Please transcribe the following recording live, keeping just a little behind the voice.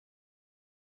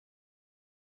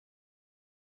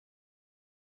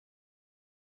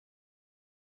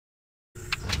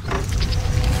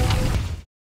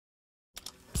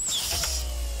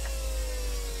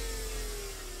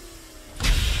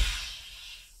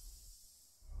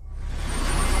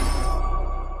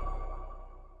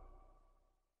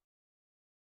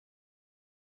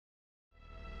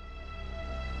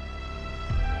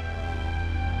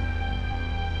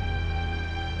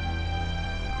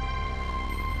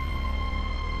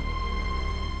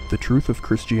the truth of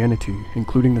Christianity,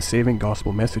 including the saving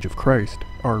gospel message of Christ,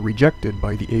 are rejected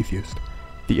by the atheist.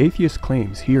 The atheist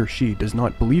claims he or she does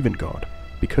not believe in God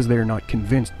because they are not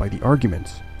convinced by the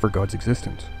arguments for God's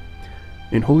existence.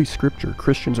 In Holy Scripture,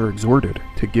 Christians are exhorted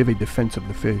to give a defense of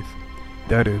the faith,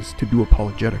 that is, to do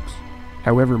apologetics.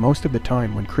 However, most of the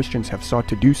time when Christians have sought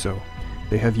to do so,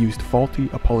 they have used faulty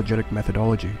apologetic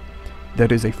methodology,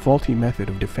 that is, a faulty method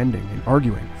of defending and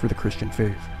arguing for the Christian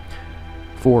faith.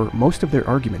 For most of their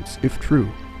arguments, if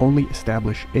true, only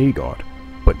establish a God,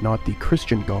 but not the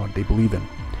Christian God they believe in.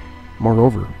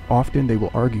 Moreover, often they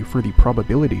will argue for the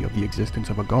probability of the existence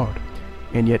of a God,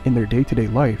 and yet in their day-to-day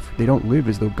life, they don't live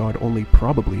as though God only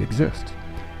probably exists.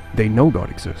 They know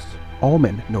God exists. All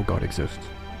men know God exists.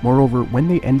 Moreover, when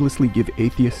they endlessly give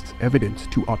atheists evidence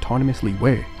to autonomously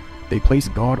weigh, they place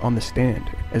God on the stand,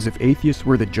 as if atheists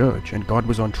were the judge and God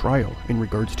was on trial in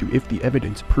regards to if the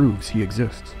evidence proves he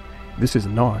exists. This is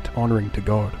not honoring to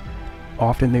God.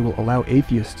 Often they will allow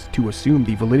atheists to assume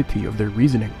the validity of their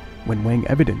reasoning when weighing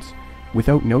evidence,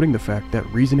 without noting the fact that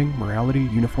reasoning, morality,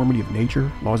 uniformity of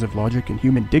nature, laws of logic, and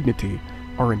human dignity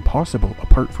are impossible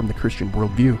apart from the Christian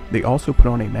worldview. They also put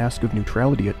on a mask of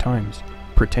neutrality at times,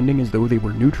 pretending as though they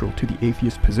were neutral to the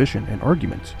atheist position and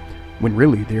arguments, when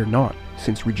really they are not,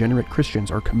 since regenerate Christians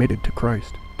are committed to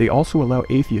Christ. They also allow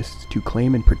atheists to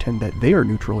claim and pretend that they are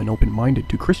neutral and open-minded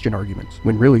to Christian arguments,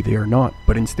 when really they are not,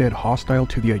 but instead hostile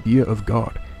to the idea of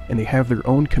God, and they have their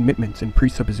own commitments and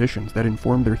presuppositions that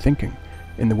inform their thinking,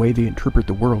 and the way they interpret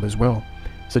the world as well,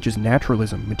 such as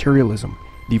naturalism, materialism,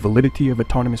 the validity of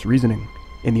autonomous reasoning,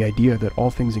 and the idea that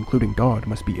all things including God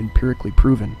must be empirically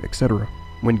proven, etc.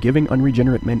 When giving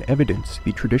unregenerate men evidence,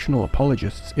 the traditional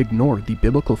apologists ignore the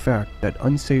biblical fact that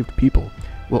unsaved people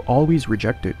will always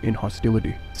reject it in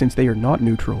hostility, since they are not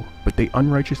neutral, but they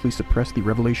unrighteously suppress the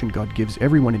revelation God gives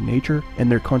everyone in nature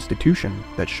and their constitution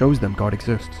that shows them God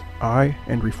exists. I,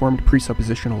 and Reformed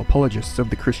presuppositional apologists of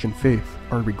the Christian faith,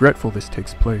 are regretful this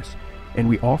takes place, and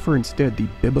we offer instead the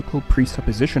biblical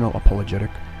presuppositional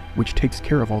apologetic, which takes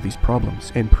care of all these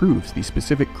problems and proves the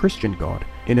specific Christian God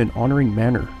in an honoring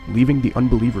manner, leaving the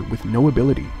unbeliever with no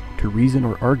ability to reason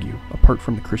or argue apart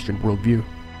from the Christian worldview.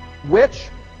 Which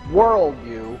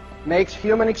worldview makes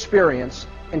human experience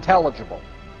intelligible?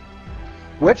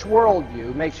 Which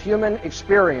worldview makes human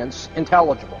experience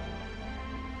intelligible?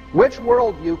 Which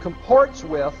worldview comports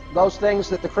with those things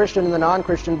that the Christian and the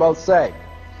non-Christian both say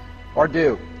or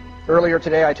do? Earlier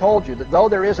today I told you that though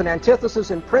there is an antithesis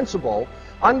in principle,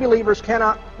 unbelievers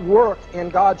cannot work in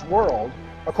God's world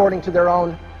according to their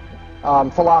own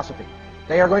philosophy.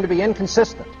 They are going to be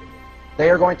inconsistent.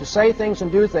 They are going to say things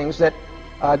and do things that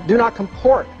do not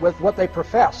comport with what they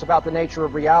profess about the nature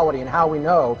of reality and how we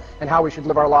know and how we should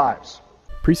live our lives.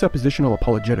 Presuppositional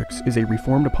apologetics is a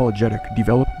Reformed apologetic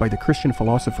developed by the Christian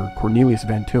philosopher Cornelius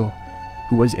Van Til,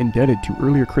 who was indebted to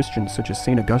earlier Christians such as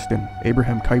St. Augustine,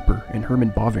 Abraham Kuyper, and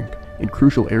Herman Bavinck in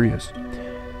crucial areas.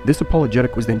 This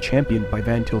apologetic was then championed by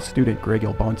Van Til's student Greg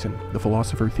L. Bahnsen, the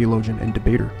philosopher, theologian, and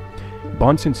debater.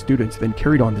 Bahnsen's students then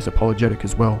carried on this apologetic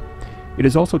as well. It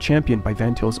is also championed by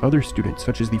Van Til's other students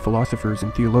such as the philosophers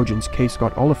and theologians K.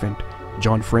 Scott Oliphant,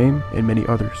 John Frame, and many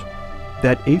others.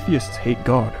 That atheists hate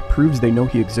God proves they know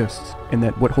he exists, and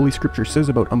that what Holy Scripture says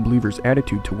about unbelievers'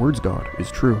 attitude towards God is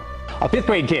true. A fifth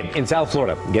grade kid in South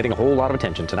Florida getting a whole lot of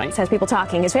attention tonight. Says people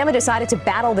talking. His family decided to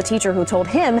battle the teacher who told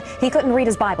him he couldn't read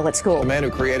his Bible at school. The man who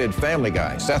created Family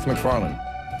Guy, Seth MacFarlane.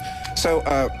 So,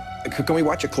 can we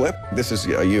watch a clip? This is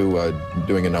you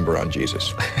doing a number on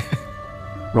Jesus.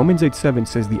 Romans 8:7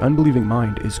 says the unbelieving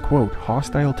mind is, quote,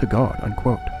 hostile to God,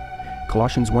 unquote.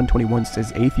 Colossians 1:21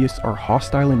 says atheists are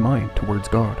hostile in mind towards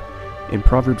God. In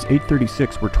Proverbs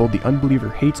 8:36 we're told the unbeliever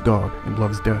hates God and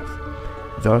loves death.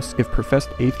 Thus, if professed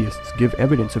atheists give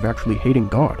evidence of actually hating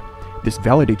God, this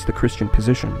validates the Christian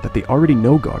position that they already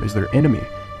know God is their enemy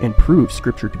and proves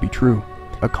Scripture to be true.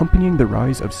 Accompanying the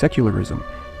rise of secularism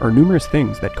are numerous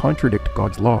things that contradict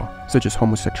God's law, such as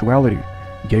homosexuality,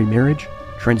 gay marriage,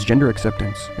 transgender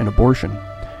acceptance, and abortion.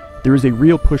 There is a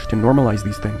real push to normalize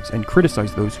these things and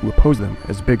criticize those who oppose them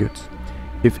as bigots.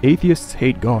 If atheists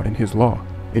hate God and his law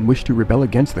and wish to rebel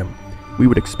against them, we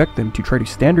would expect them to try to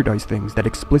standardize things that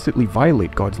explicitly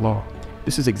violate God's law.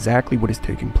 This is exactly what is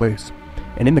taking place.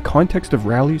 And in the context of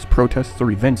rallies, protests, or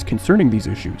events concerning these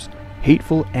issues,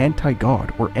 hateful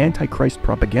anti-God or anti-Christ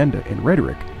propaganda and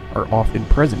rhetoric are often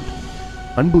present.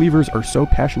 Unbelievers are so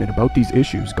passionate about these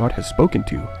issues God has spoken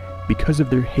to because of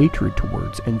their hatred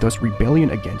towards and thus rebellion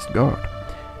against God.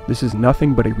 This is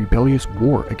nothing but a rebellious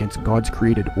war against God's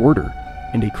created order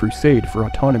and a crusade for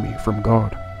autonomy from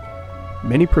God.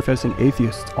 Many professing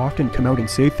atheists often come out and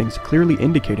say things clearly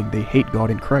indicating they hate God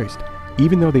and Christ,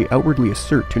 even though they outwardly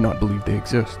assert to not believe they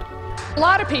exist. A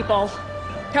lot of people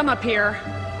come up here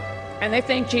and they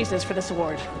thank Jesus for this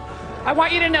award. I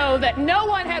want you to know that no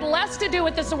one had less to do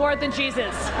with this award than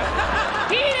Jesus.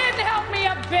 He didn't help me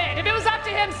a bit. If it was up to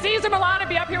him, Caesar Milan would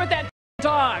be up here with that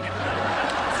dog.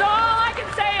 So all I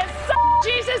can say is,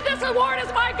 Jesus, this award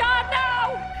is my God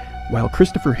now! While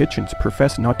Christopher Hitchens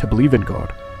professed not to believe in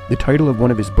God, the title of one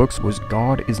of his books was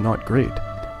God is Not Great.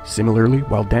 Similarly,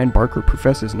 while Dan Barker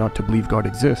professes not to believe God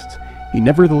exists, he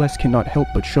nevertheless cannot help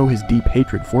but show his deep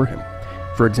hatred for him.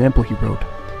 For example, he wrote,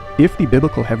 "If the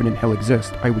biblical heaven and hell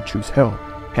exist, I would choose hell.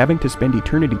 Having to spend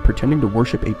eternity pretending to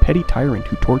worship a petty tyrant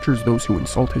who tortures those who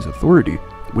insult his authority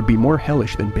would be more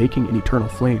hellish than baking in eternal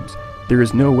flames. There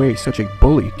is no way such a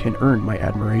bully can earn my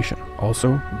admiration."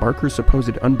 Also, Barker's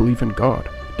supposed unbelief in God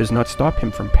does not stop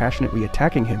him from passionately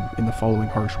attacking him in the following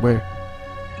harsh way.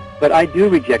 "But I do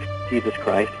reject Jesus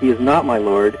Christ. He is not my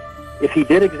Lord. If he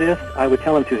did exist, I would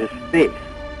tell him to his face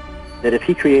that if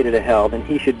he created a hell, then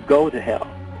he should go to hell.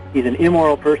 He's an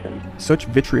immoral person." Such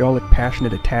vitriolic,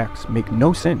 passionate attacks make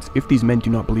no sense if these men do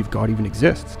not believe God even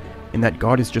exists, and that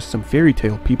God is just some fairy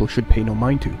tale people should pay no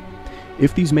mind to.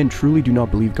 If these men truly do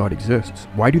not believe God exists,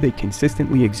 why do they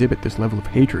consistently exhibit this level of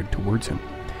hatred towards him?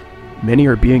 Many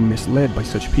are being misled by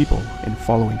such people and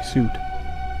following suit.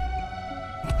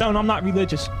 No, I'm not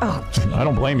religious. Oh, I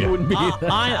don't blame you.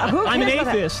 I'm an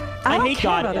atheist. I hate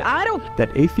God. That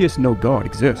atheists know God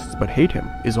exists but hate him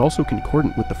is also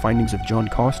concordant with the findings of John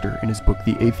Coster in his book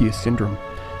The Atheist Syndrome.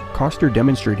 Coster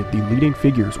demonstrated the leading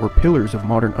figures or pillars of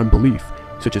modern unbelief,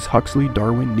 such as Huxley,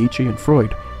 Darwin, Nietzsche, and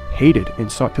Freud, hated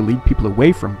and sought to lead people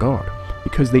away from God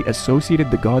because they associated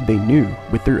the God they knew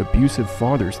with their abusive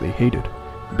fathers they hated.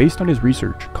 Based on his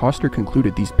research, Coster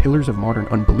concluded these pillars of modern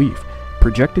unbelief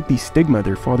projected the stigma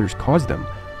their fathers caused them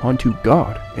onto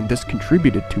God, and thus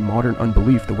contributed to modern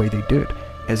unbelief the way they did,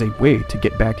 as a way to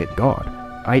get back at God,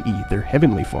 i.e. their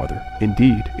heavenly Father.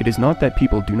 Indeed, it is not that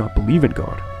people do not believe in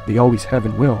God, they always have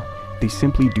and will, they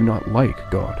simply do not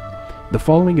like God. The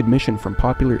following admission from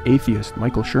popular atheist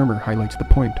Michael Shermer highlights the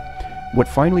point. What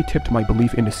finally tipped my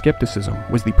belief into skepticism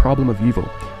was the problem of evil.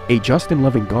 A just and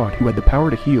loving God who had the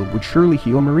power to heal would surely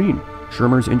heal Maureen,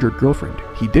 Shermer's injured girlfriend.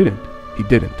 He didn't.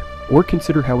 Or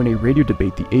consider how in a radio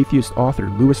debate the atheist author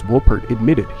Louis Wolpert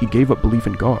admitted he gave up belief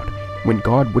in God when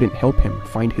God wouldn't help him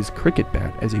find his cricket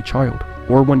bat as a child.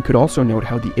 Or one could also note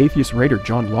how the atheist writer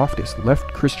John Loftus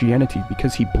left Christianity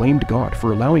because he blamed God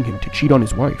for allowing him to cheat on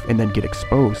his wife and then get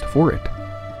exposed for it.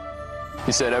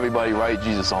 He said everybody write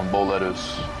Jesus on bold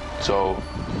letters. So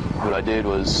what I did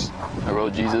was I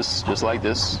wrote Jesus just like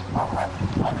this.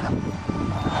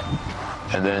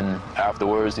 And then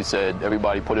afterwards he said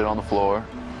everybody put it on the floor.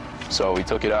 So we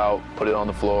took it out, put it on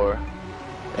the floor,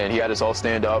 and he had us all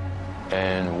stand up.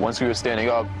 And once we were standing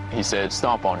up, he said,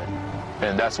 stomp on it.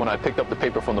 And that's when I picked up the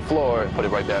paper from the floor and put it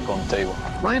right back on the table.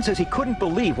 Ryan says he couldn't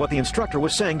believe what the instructor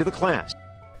was saying to the class.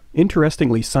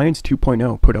 Interestingly, Science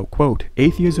 2.0 put out, quote,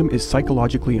 "Atheism is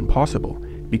psychologically impossible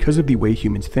because of the way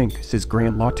humans think," says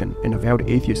Graham Lawton, an avowed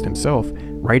atheist himself,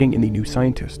 writing in The New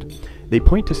Scientist. They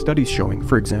point to studies showing,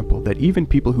 for example, that even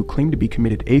people who claim to be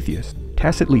committed atheists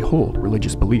tacitly hold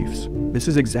religious beliefs. This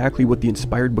is exactly what the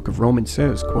inspired book of Romans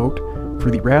says, quote,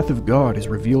 "For the wrath of God is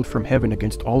revealed from heaven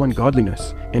against all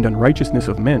ungodliness and unrighteousness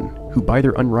of men, who by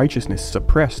their unrighteousness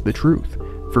suppress the truth.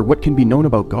 For what can be known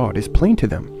about God is plain to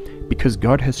them, because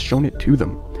God has shown it to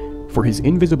them. For his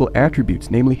invisible attributes,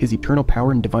 namely his eternal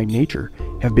power and divine nature,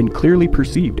 have been clearly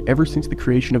perceived ever since the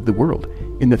creation of the world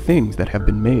in the things that have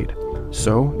been made.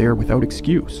 So they are without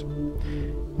excuse."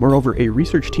 Moreover, a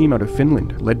research team out of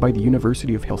Finland, led by the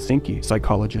University of Helsinki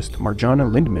psychologist Marjana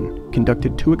Lindman,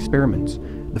 conducted 2 experiments,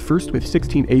 the first with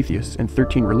 16 atheists and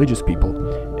 13 religious people,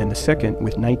 and the second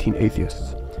with 19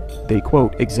 atheists. They,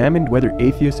 quote, "examined whether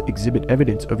atheists exhibit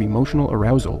evidence of emotional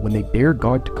arousal when they dare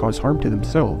God to cause harm to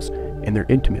themselves and their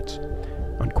intimates,"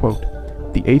 unquote.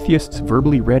 The atheists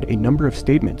verbally read a number of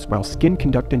statements while skin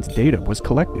conductance data was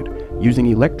collected, using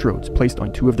electrodes placed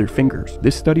on 2 of their fingers.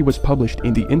 This study was published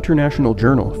in the International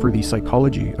Journal for the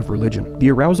Psychology of Religion.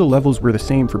 The arousal levels were the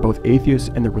same for both atheists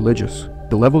and the religious.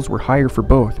 The levels were higher for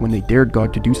both when they dared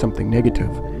God to do something negative,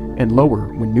 and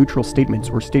lower when neutral statements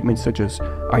or statements such as,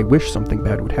 "I wish something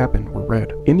bad would happen," were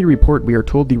read. In the report, we are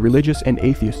told the religious and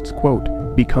atheists, quote,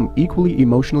 "become equally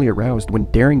emotionally aroused when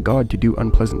daring God to do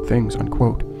unpleasant things,"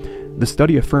 unquote. The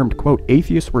study affirmed, quote,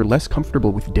 "atheists were less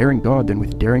comfortable with daring God than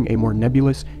with daring a more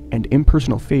nebulous and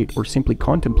impersonal fate or simply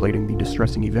contemplating the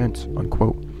distressing events,"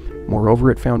 unquote. Moreover,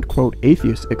 it found, quote,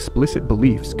 "atheists' explicit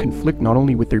beliefs conflict not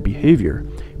only with their behavior,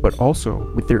 but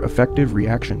also with their effective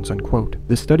reactions, unquote.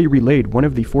 The study relayed one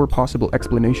of the 4 possible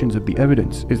explanations of the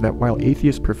evidence is that while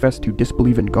atheists profess to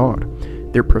disbelieve in God,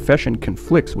 their profession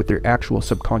conflicts with their actual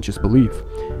subconscious belief.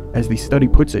 As the study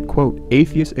puts it, quote,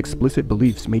 atheists' explicit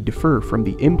beliefs may differ from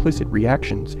the implicit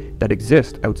reactions that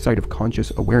exist outside of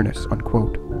conscious awareness,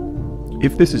 unquote.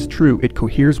 If this is true, it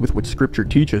coheres with what Scripture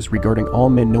teaches regarding all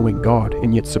men knowing God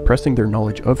and yet suppressing their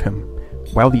knowledge of Him.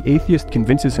 While the atheist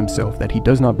convinces himself that he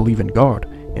does not believe in God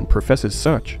and professes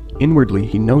such, inwardly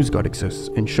he knows God exists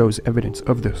and shows evidence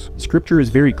of this. Scripture is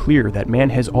very clear that man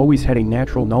has always had a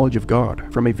natural knowledge of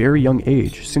God from a very young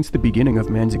age since the beginning of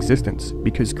man's existence,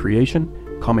 because creation,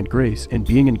 common grace, and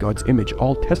being in God's image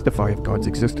all testify of God's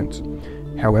existence.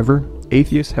 However,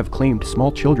 atheists have claimed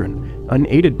small children,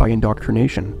 unaided by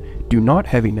indoctrination, do not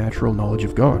have a natural knowledge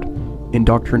of God.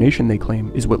 Indoctrination, they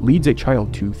claim, is what leads a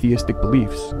child to theistic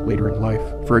beliefs later in life.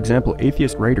 For example,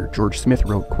 atheist writer George Smith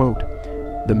wrote, quote,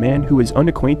 "The man who is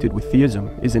unacquainted with theism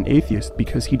is an atheist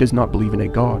because he does not believe in a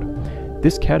God.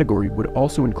 This category would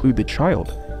also include the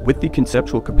child with the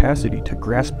conceptual capacity to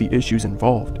grasp the issues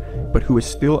involved, but who is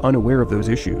still unaware of those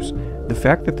issues. The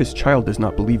fact that this child does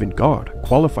not believe in God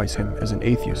qualifies him as an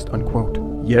atheist," unquote.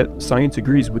 Yet, science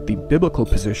agrees with the biblical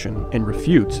position and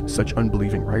refutes such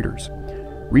unbelieving writers.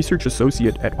 Research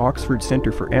associate at Oxford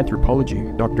Center for Anthropology,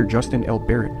 Dr. Justin L.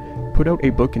 Barrett, put out a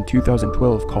book in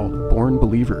 2012 called Born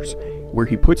Believers, where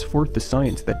he puts forth the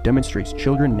science that demonstrates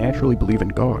children naturally believe in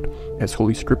God, as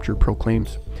Holy Scripture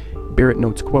proclaims. Barrett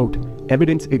notes, quote,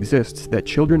 "Evidence exists that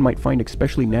children might find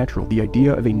especially natural the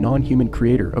idea of a non-human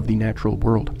creator of the natural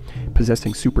world,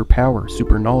 possessing superpower,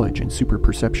 super-knowledge, and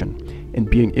super-perception, and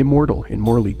being immortal and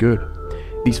morally good.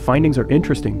 These findings are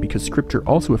interesting because Scripture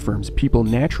also affirms people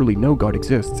naturally know God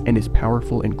exists and is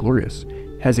powerful and glorious,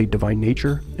 has a divine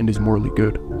nature, and is morally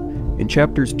good." In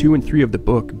chapters 2 and 3 of the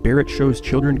book, Barrett shows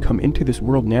children come into this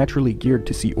world naturally geared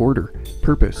to see order,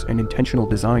 purpose, and intentional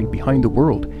design behind the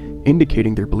world,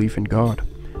 indicating their belief in God.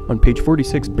 On page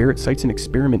 46, Barrett cites an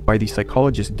experiment by the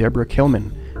psychologist Deborah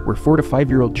Kellman, where 4 to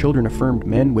 5-year-old children affirmed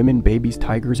men, women, babies,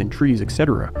 tigers, and trees,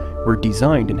 etc. were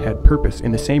designed and had purpose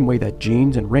in the same way that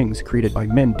genes and rings created by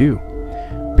men do.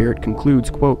 Barrett concludes,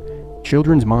 quote,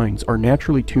 "Children's minds are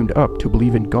naturally tuned up to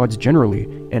believe in gods generally,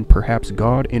 and perhaps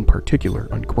God in particular,"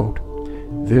 unquote.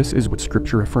 This is what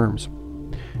Scripture affirms.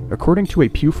 According to a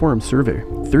Pew Forum survey,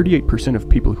 38% of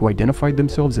people who identified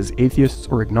themselves as atheists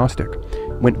or agnostic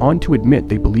went on to admit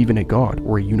they believe in a God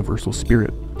or a universal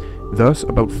spirit. Thus,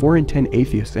 about 4 in 10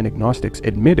 atheists and agnostics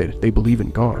admitted they believe in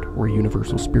God or a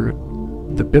universal spirit.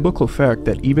 The biblical fact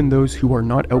that even those who are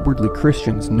not outwardly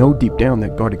Christians know deep down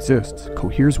that God exists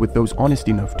coheres with those honest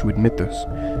enough to admit this.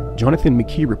 Jonathan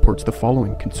McKee reports the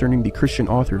following concerning the Christian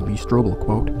author Lee Strobel,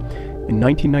 quote, "In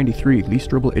 1993, Lee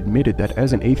Strobel admitted that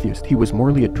as an atheist he was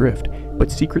morally adrift,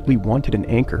 but secretly wanted an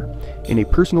anchor. In a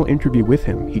personal interview with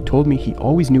him, he told me he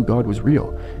always knew God was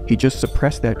real. He just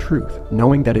suppressed that truth,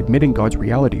 knowing that admitting God's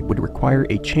reality would require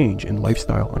a change in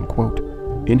lifestyle," unquote.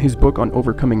 In his book on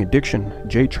overcoming addiction,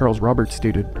 J. Charles Roberts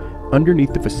stated,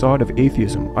 "Underneath the facade of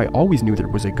atheism, I always knew there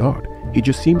was a God. He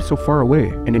just seemed so far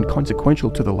away and inconsequential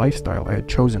to the lifestyle I had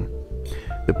chosen."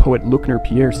 The poet Luckner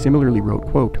Pierre similarly wrote,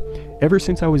 quote, "Ever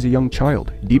since I was a young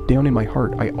child, deep down in my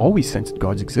heart, I always sensed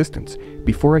God's existence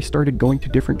before I started going to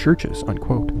different churches,"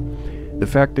 unquote. The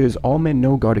fact is, all men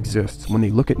know God exists when they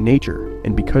look at nature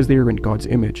and because they are in God's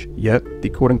image, yet the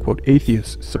quote-unquote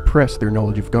atheists suppress their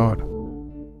knowledge of God.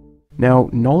 Now,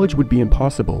 knowledge would be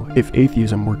impossible if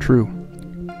atheism were true.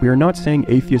 We are not saying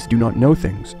atheists do not know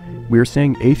things. We are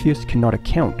saying atheists cannot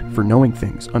account for knowing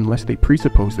things unless they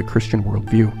presuppose the Christian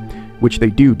worldview, which they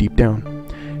do deep down.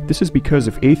 This is because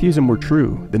if atheism were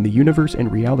true, then the universe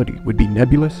and reality would be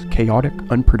nebulous, chaotic,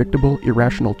 unpredictable,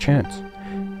 irrational chance.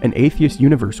 An atheist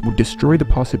universe would destroy the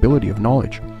possibility of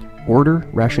knowledge. Order,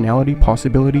 rationality,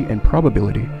 possibility, and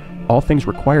probability, all things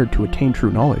required to attain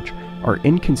true knowledge, are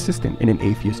inconsistent in an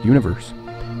atheist universe.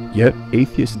 Yet,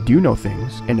 atheists do know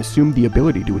things and assume the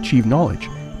ability to achieve knowledge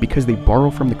because they borrow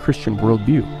from the Christian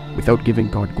worldview without giving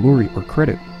God glory or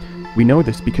credit. We know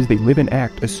this because they live and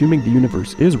act assuming the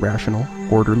universe is rational,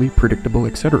 orderly, predictable,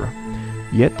 etc.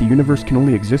 Yet, the universe can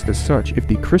only exist as such if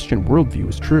the Christian worldview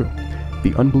is true.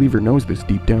 The unbeliever knows this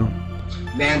deep down.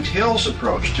 Van Til's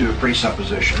approach to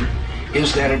presupposition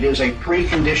is that it is a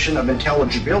precondition of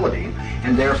intelligibility,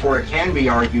 and therefore it can be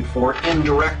argued for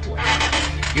indirectly.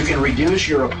 You can reduce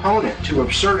your opponent to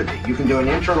absurdity. You can do an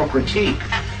internal critique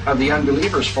of the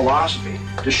unbeliever's philosophy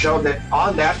to show that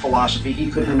on that philosophy he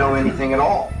couldn't know anything at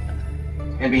all.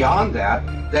 And beyond that,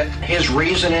 that his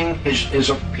reasoning, his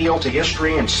appeal to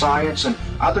history and science and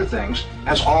other things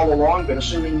has all along been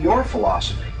assuming your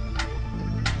philosophy.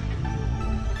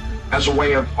 as a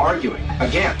way of arguing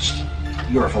against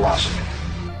your philosophy.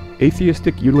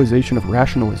 Atheistic utilization of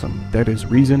rationalism, that is,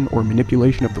 reason or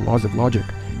manipulation of the laws of logic,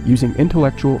 using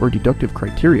intellectual or deductive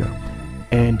criteria,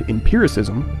 and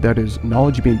empiricism, that is,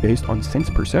 knowledge being based on sense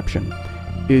perception,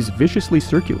 is viciously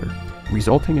circular,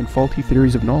 resulting in faulty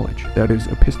theories of knowledge, that is,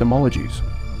 epistemologies.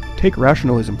 Take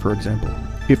rationalism, for example.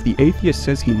 If the atheist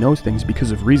says he knows things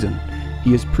because of reason,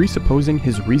 he is presupposing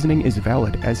his reasoning is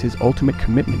valid as his ultimate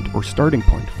commitment or starting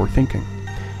point for thinking.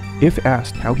 If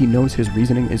asked how he knows his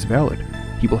reasoning is valid,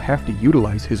 he will have to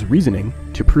utilize his reasoning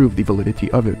to prove the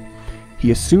validity of it. He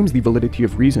assumes the validity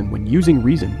of reason when using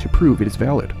reason to prove it is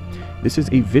valid. This is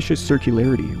a vicious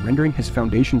circularity, rendering his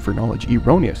foundation for knowledge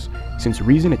erroneous, since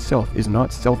reason itself is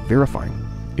not self-verifying.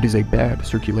 It is a bad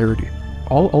circularity.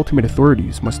 All ultimate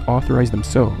authorities must authorize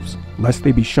themselves, lest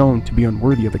they be shown to be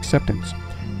unworthy of acceptance.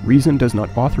 Reason does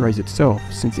not authorize itself,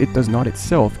 since it does not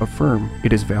itself affirm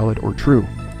it is valid or true.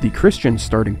 The Christian's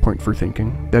starting point for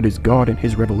thinking, that is God and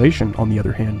his revelation, on the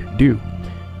other hand, do.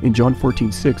 In John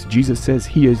 14:6, Jesus says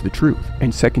he is the truth,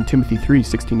 and 2 Timothy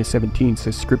 3:16-17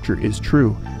 says Scripture is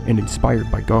true and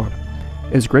inspired by God.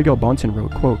 As Greg L. Bonson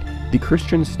wrote, quote, "The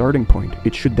Christian's starting point,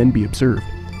 it should then be observed,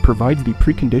 provides the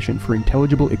precondition for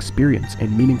intelligible experience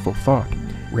and meaningful thought,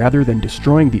 rather than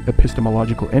destroying the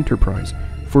epistemological enterprise,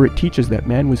 for it teaches that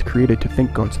man was created to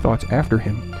think God's thoughts after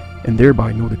him, and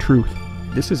thereby know the truth."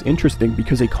 This is interesting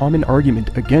because a common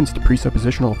argument against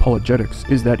presuppositional apologetics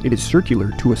is that it is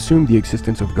circular to assume the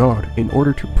existence of God in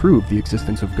order to prove the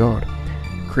existence of God.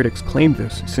 Critics claim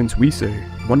this since we say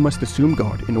one must assume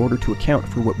God in order to account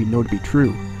for what we know to be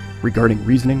true, regarding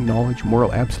reasoning, knowledge,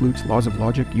 moral absolutes, laws of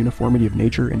logic, uniformity of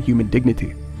nature, and human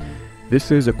dignity.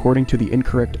 This is, according to the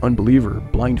incorrect unbeliever,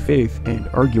 blind faith and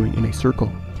arguing in a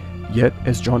circle. Yet,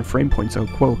 as John Frame points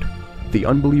out, quote, "The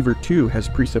unbeliever too has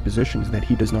presuppositions that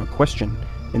he does not question,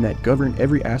 and that govern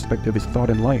every aspect of his thought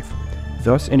and life.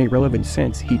 Thus, in a relevant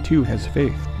sense, he too has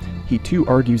faith. He too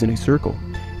argues in a circle.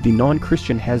 The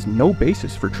non-Christian has no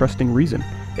basis for trusting reason,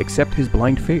 except his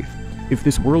blind faith. If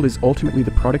this world is ultimately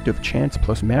the product of chance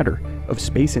plus matter, of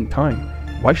space and time,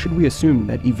 why should we assume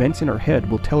that events in our head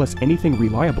will tell us anything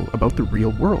reliable about the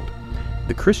real world?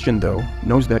 The Christian, though,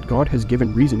 knows that God has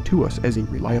given reason to us as a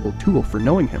reliable tool for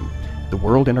knowing him, the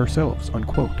world and ourselves,"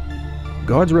 unquote.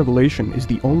 God's revelation is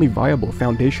the only viable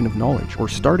foundation of knowledge or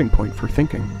starting point for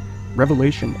thinking.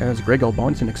 Revelation, as Greg L.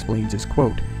 Bonson explains, is,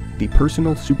 quote, "the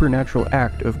personal supernatural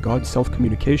act of God's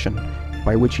self-communication,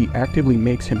 by which he actively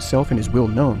makes himself and his will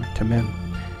known to men."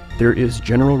 There is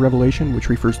general revelation, which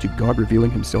refers to God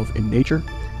revealing himself in nature,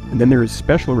 and then there is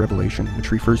special revelation,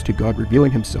 which refers to God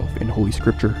revealing himself in Holy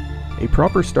Scripture. A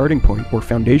proper starting point or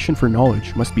foundation for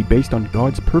knowledge must be based on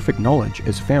God's perfect knowledge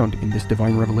as found in this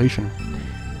divine revelation.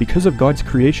 Because of God's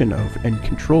creation of and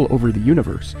control over the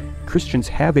universe, Christians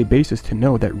have a basis to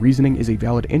know that reasoning is a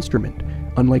valid instrument,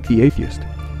 unlike the atheist,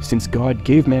 since God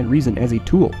gave man reason as a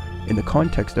tool in the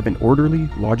context of an orderly,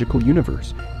 logical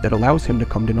universe that allows him to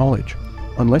come to knowledge.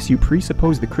 Unless you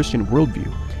presuppose the Christian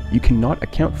worldview, you cannot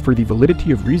account for the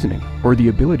validity of reasoning or the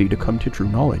ability to come to true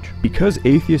knowledge. Because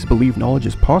atheists believe knowledge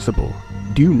is possible,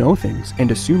 do know things,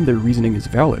 and assume their reasoning is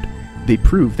valid, they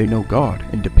prove they know God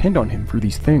and depend on him for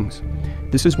these things.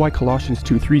 This is why Colossians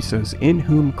 2:3 says, "In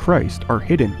whom Christ are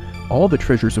hidden all the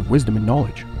treasures of wisdom and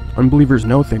knowledge." Unbelievers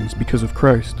know things because of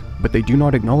Christ, but they do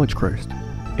not acknowledge Christ.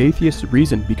 Atheists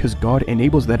reason because God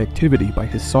enables that activity by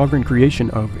his sovereign creation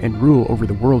of and rule over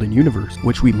the world and universe,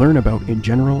 which we learn about in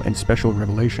general and special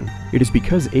revelation. It is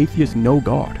because atheists know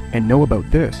God and know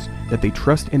about this that they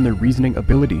trust in their reasoning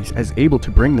abilities as able to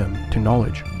bring them to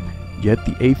knowledge. Yet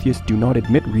the atheists do not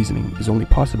admit reasoning is only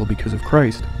possible because of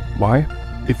Christ. Why?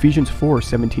 Ephesians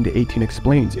 4:17-18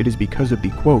 explains it is because of the,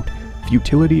 quote,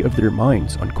 "futility of their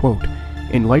minds," unquote,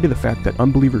 in light of the fact that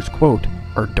unbelievers, quote,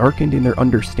 "are darkened in their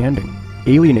understanding,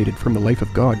 alienated from the life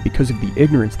of God because of the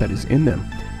ignorance that is in them,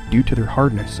 due to their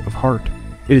hardness of heart."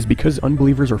 It is because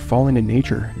unbelievers are fallen in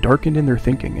nature, darkened in their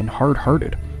thinking, and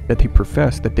hard-hearted, that they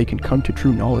profess that they can come to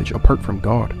true knowledge apart from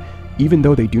God, even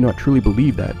though they do not truly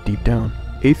believe that deep down.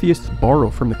 Atheists borrow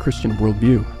from the Christian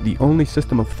worldview, the only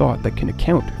system of thought that can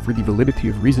account for the validity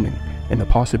of reasoning and the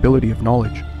possibility of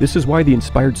knowledge. This is why the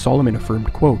inspired Solomon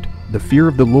affirmed, quote, "The fear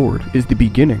of the Lord is the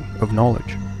beginning of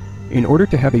knowledge." In order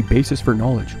to have a basis for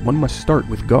knowledge, one must start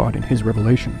with God and his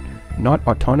revelation, not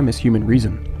autonomous human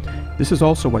reason. This is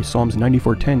also why Psalms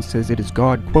 94:10 says it is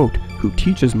God, quote, "who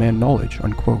teaches man knowledge,"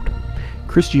 unquote.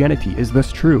 Christianity is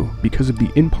thus true because of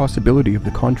the impossibility of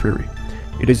the contrary.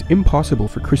 It is impossible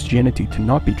for Christianity to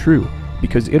not be true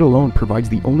because it alone provides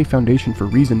the only foundation for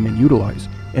reason men utilize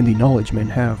and the knowledge men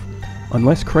have.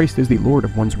 Unless Christ is the Lord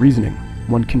of one's reasoning,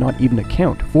 one cannot even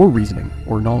account for reasoning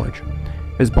or knowledge.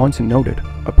 As Bonson noted,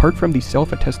 apart from the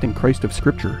self-attesting Christ of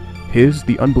Scripture, his,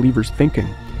 the unbeliever's thinking,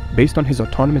 based on his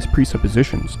autonomous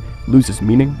presuppositions, loses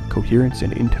meaning, coherence,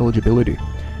 and intelligibility.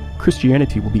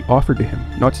 Christianity will be offered to him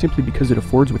not simply because it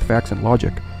affords with facts and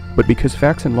logic, but because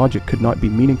facts and logic could not be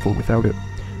meaningful without it.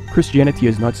 Christianity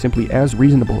is not simply as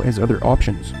reasonable as other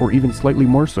options, or even slightly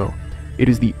more so. It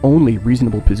is the only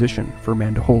reasonable position for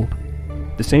man to hold.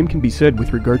 The same can be said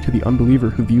with regard to the unbeliever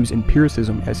who views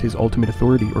empiricism as his ultimate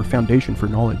authority or foundation for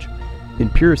knowledge.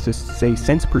 Empiricists say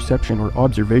sense perception or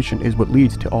observation is what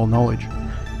leads to all knowledge.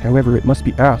 However, it must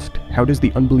be asked, how does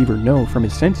the unbeliever know from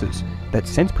his senses that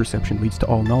sense perception leads to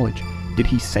all knowledge? Did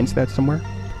he sense that somewhere?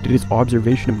 Did his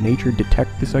observation of nature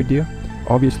detect this idea?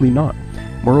 Obviously not.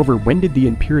 Moreover, when did the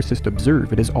empiricist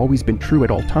observe it has always been true at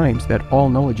all times that all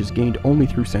knowledge is gained only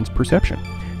through sense perception?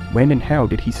 When and how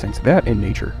did he sense that in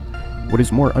nature? What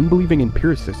is more, unbelieving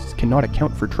empiricists cannot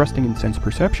account for trusting in sense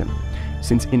perception,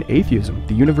 since in atheism,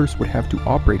 the universe would have to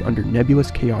operate under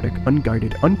nebulous, chaotic,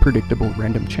 unguided, unpredictable,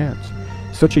 random chance.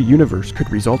 Such a universe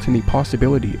could result in the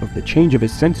possibility of the change of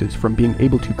his senses from being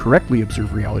able to correctly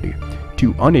observe reality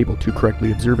to unable to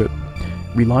correctly observe it.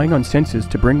 Relying on senses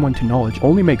to bring one to knowledge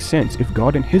only makes sense if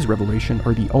God and his revelation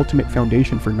are the ultimate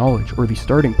foundation for knowledge or the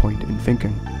starting point in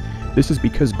thinking. This is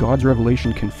because God's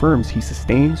revelation confirms he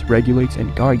sustains, regulates,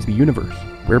 and guides the universe,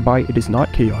 whereby it is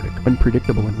not chaotic,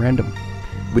 unpredictable, and random.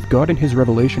 With God and his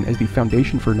revelation as the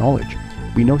foundation for knowledge,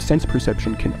 we know sense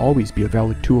perception can always be a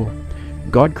valid tool.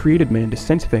 God created man to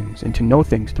sense things and to know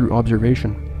things through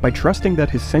observation. By trusting that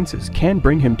his senses can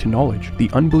bring him to knowledge, the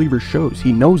unbeliever shows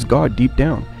he knows God deep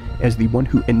down as the one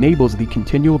who enables the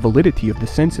continual validity of the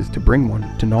senses to bring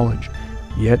one to knowledge.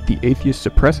 Yet the atheist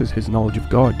suppresses his knowledge of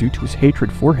God due to his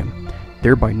hatred for him,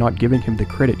 thereby not giving him the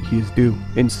credit he is due.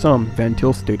 In sum, Van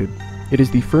Til stated, "It is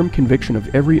the firm conviction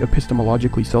of every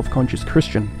epistemologically self-conscious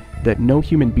Christian that no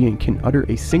human being can utter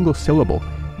a single syllable,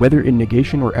 whether in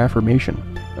negation or affirmation,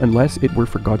 unless it were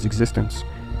for God's existence.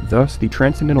 Thus, the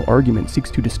transcendental argument seeks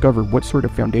to discover what sort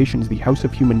of foundations the house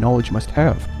of human knowledge must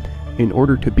have, in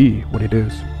order to be what it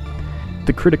is."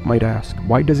 The critic might ask,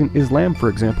 why doesn't Islam, for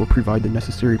example, provide the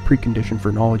necessary precondition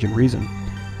for knowledge and reason?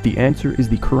 The answer is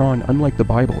the Quran, unlike the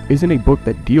Bible, isn't a book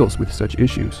that deals with such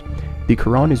issues. The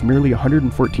Quran is merely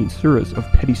 114 surahs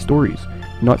of petty stories,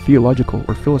 not theological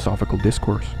or philosophical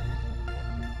discourse.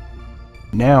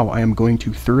 Now I am going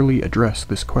to thoroughly address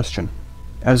this question.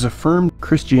 As affirmed,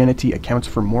 Christianity accounts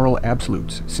for moral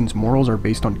absolutes, since morals are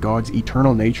based on God's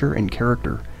eternal nature and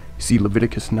character. See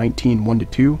Leviticus 19,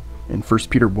 1-2, and 1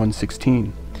 Peter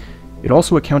 1:16. It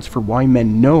also accounts for why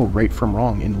men know right from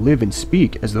wrong and live and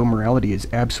speak as though morality is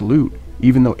absolute,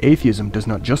 even though atheism does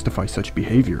not justify such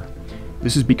behavior.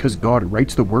 This is because God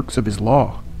writes the works of his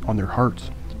law on their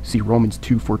hearts. See Romans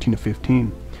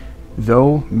 2:14-15.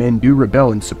 Though men do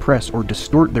rebel and suppress or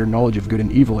distort their knowledge of good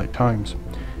and evil at times,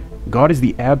 God is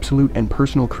the absolute and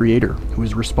personal creator who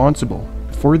is responsible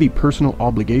for the personal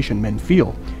obligation men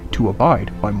feel to abide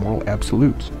by moral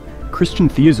absolutes. Christian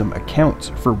theism accounts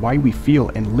for why we feel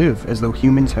and live as though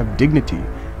humans have dignity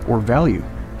or value,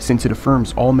 since it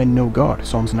affirms all men know God,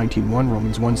 Psalms 19:1,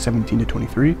 Romans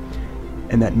 1:17-23,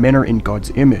 and that men are in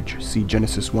God's image, see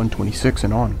Genesis 1:26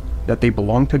 and on, that they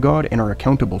belong to God and are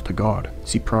accountable to God,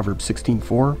 see Proverbs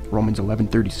 16:4, Romans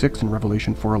 11:36, and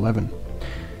Revelation 4:11.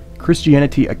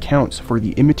 Christianity accounts for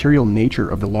the immaterial nature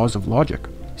of the laws of logic,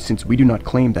 since we do not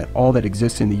claim that all that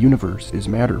exists in the universe is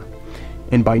matter,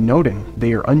 and by noting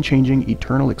they are unchanging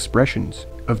eternal expressions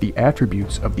of the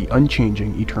attributes of the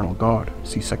unchanging eternal God,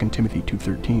 see 2 Timothy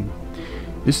 2:13.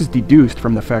 This is deduced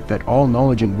from the fact that all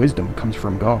knowledge and wisdom comes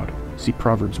from God, see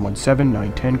Proverbs 1:7,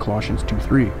 9:10, Colossians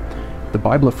 2:3. The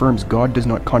Bible affirms God does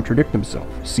not contradict himself,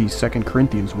 see 2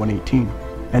 Corinthians 1:18,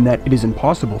 and that it is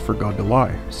impossible for God to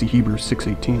lie, see Hebrews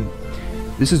 6:18.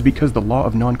 This is because the law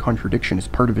of non-contradiction is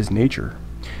part of his nature.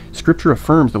 Scripture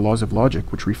affirms the laws of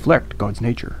logic which reflect God's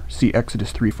nature, see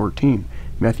Exodus 3:14,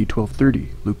 Matthew 12:30,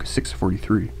 Luke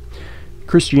 6:43.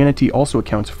 Christianity also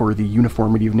accounts for the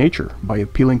uniformity of nature by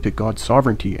appealing to God's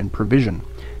sovereignty and provision,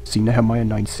 see Nehemiah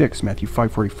 9:6, Matthew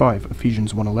 5:45,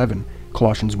 Ephesians 1:11,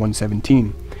 Colossians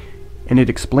 1:17. And it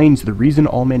explains the reason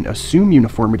all men assume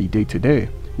uniformity day to day,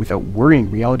 without worrying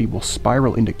reality will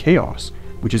spiral into chaos,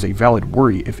 which is a valid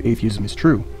worry if atheism is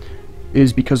true,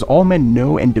 is because all men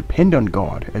know and depend on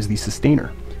God as the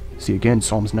sustainer. See again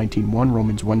Psalms 19:1,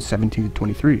 Romans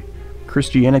 1:17-23.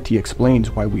 Christianity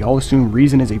explains why we all assume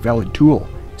reason is a valid tool,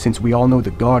 since we all know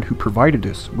the God who provided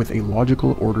us with a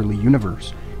logical, orderly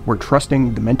universe, where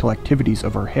trusting the mental activities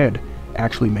of our head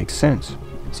actually makes sense.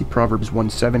 See Proverbs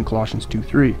 1:7, Colossians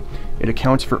 2:3. It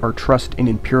accounts for our trust in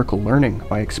empirical learning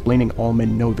by explaining all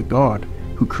men know the God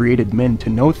who created men to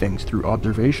know things through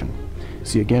observation.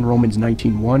 See again Romans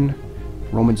 19:1,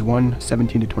 Romans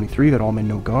 1:17-23, that all men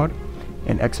know God,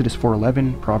 and Exodus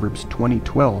 4:11, Proverbs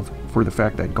 20:12, for the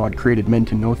fact that God created men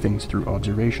to know things through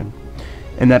observation,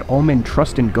 and that all men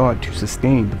trust in God to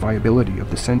sustain the viability of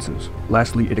the senses.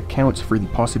 Lastly, it accounts for the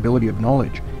possibility of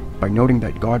knowledge by noting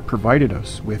that God provided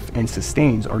us with and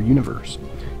sustains our universe.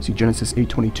 See Genesis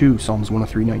 8:22, Psalms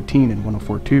 103:19 and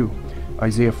 104:2,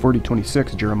 Isaiah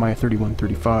 40:26, Jeremiah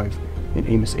 31:35, and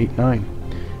Amos 8:9.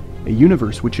 A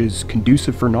universe which is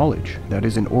conducive for knowledge, that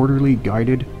is an orderly,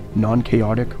 guided,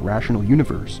 non-chaotic, rational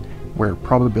universe, where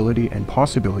probability and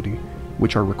possibility,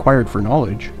 which are required for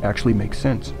knowledge, actually make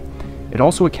sense. It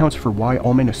also accounts for why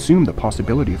all men assume the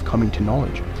possibility of coming to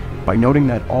knowledge, by noting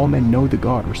that all men know the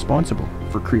God responsible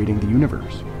for creating the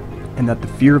universe, and that the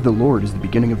fear of the Lord is the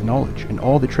beginning of knowledge, and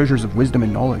all the treasures of wisdom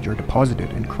and knowledge are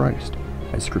deposited in Christ,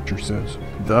 as Scripture says.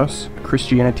 Thus,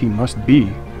 Christianity must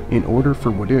be in order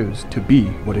for what is to be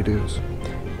what it is.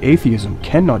 Atheism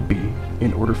cannot be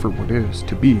in order for what is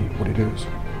to be what it is.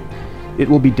 It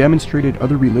will be demonstrated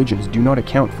other religions do not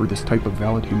account for this type of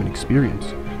valid human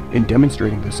experience. In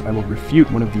demonstrating this, I will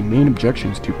refute one of the main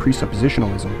objections to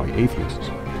presuppositionalism by atheists.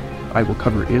 I will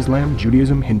cover Islam,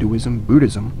 Judaism, Hinduism,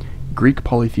 Buddhism, Greek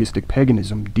polytheistic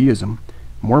paganism, deism,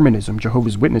 Mormonism,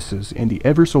 Jehovah's Witnesses, and the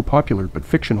ever so popular but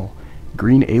fictional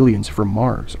green aliens from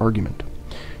Mars argument.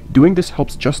 Doing this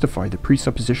helps justify the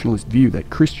presuppositionalist view that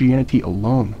Christianity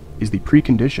alone is the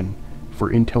precondition for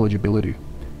intelligibility.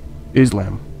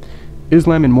 Islam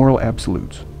and moral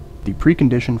absolutes. The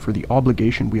precondition for the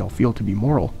obligation we all feel to be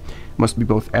moral must be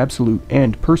both absolute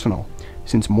and personal,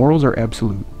 since morals are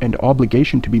absolute and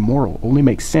obligation to be moral only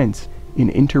makes sense in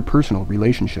interpersonal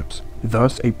relationships.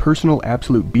 Thus, a personal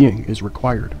absolute being is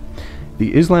required.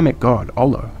 The Islamic God,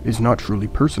 Allah, is not truly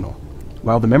personal.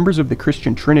 While the members of the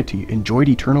Christian Trinity enjoyed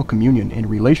eternal communion and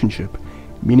relationship,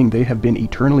 meaning they have been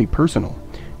eternally personal,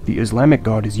 the Islamic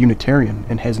God is Unitarian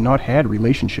and has not had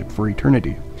relationship for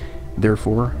eternity.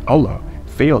 Therefore, Allah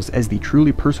fails as the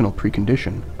truly personal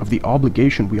precondition of the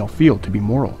obligation we all feel to be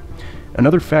moral.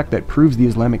 Another fact that proves the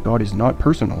Islamic God is not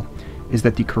personal is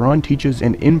that the Quran teaches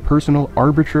an impersonal,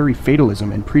 arbitrary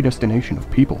fatalism and predestination of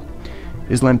people.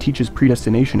 Islam teaches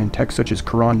predestination in texts such as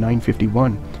Quran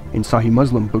 951 and Sahih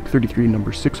Muslim Book 33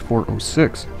 number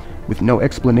 6406, with no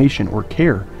explanation or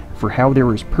care for how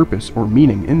there is purpose or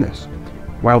meaning in this,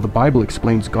 while the Bible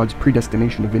explains God's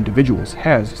predestination of individuals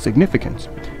has significance,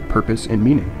 purpose, and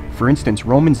meaning. For instance,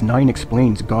 Romans 9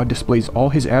 explains God displays all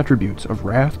his attributes of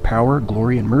wrath, power,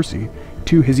 glory, and mercy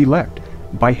to his elect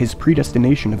by his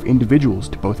predestination of individuals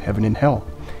to both heaven and hell.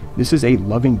 This is a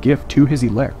loving gift to his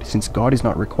elect, since God is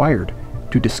not required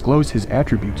to disclose his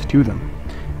attributes to them.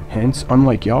 Hence,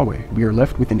 unlike Yahweh, we are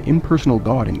left with an impersonal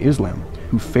God in Islam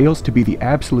who fails to be the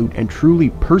absolute and truly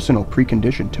personal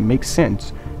precondition to make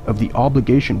sense of the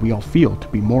obligation we all feel to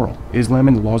be moral. Islam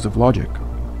and the laws of logic.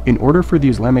 In order for the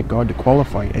Islamic God to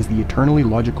qualify as the eternally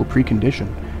logical precondition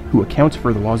who accounts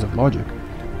for the laws of logic,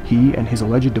 he and his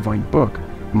alleged divine book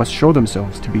must show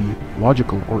themselves to be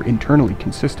logical or internally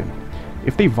consistent.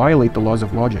 If they violate the laws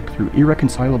of logic through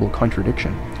irreconcilable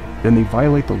contradiction, then they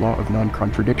violate the law of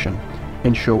non-contradiction,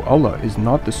 and show Allah is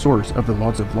not the source of the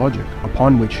laws of logic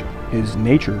upon which his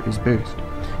nature is based.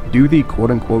 Do the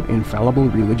quote-unquote infallible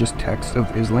religious texts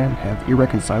of Islam have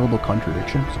irreconcilable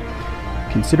contradictions?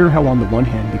 Consider how on the one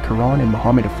hand the Quran and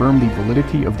Muhammad affirm the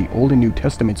validity of the Old and New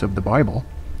Testaments of the Bible.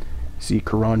 See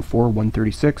Quran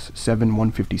 4:136,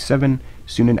 7:157,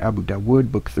 Sunan Abu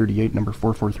Dawud, Book 38, number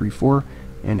 4434,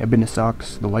 and Ibn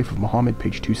Ishaq's The Life of Muhammad,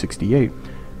 page 268,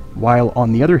 while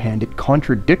on the other hand it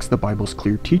contradicts the Bible's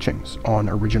clear teachings on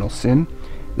original sin,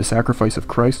 the sacrifice of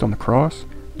Christ on the cross,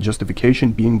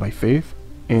 justification being by faith,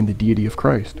 and the deity of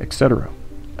Christ, etc.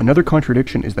 Another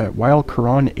contradiction is that while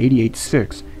Quran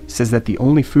 88:6 says that the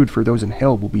only food for those in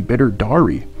hell will be bitter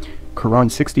dari,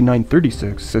 Quran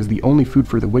 69:36 says the only food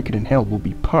for the wicked in hell will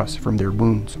be pus from their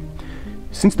wounds.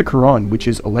 Since the Quran, which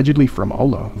is allegedly from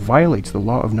Allah, violates the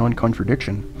law of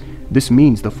non-contradiction, this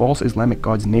means the false Islamic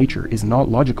God's nature is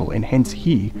not logical, and hence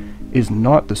he is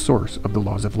not the source of the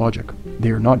laws of logic.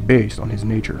 They are not based on his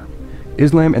nature.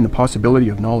 Islam and the possibility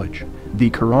of knowledge. The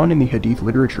Quran and the Hadith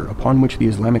literature upon which the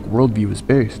Islamic worldview is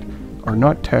based are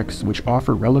not texts which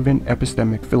offer relevant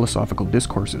epistemic philosophical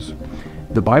discourses.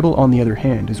 The Bible, on the other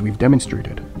hand, as we've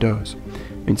demonstrated, does.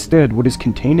 Instead, what is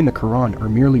contained in the Quran are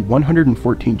merely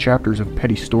 114 chapters of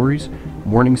petty stories,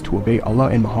 warnings to obey Allah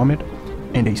and Muhammad,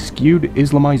 and a skewed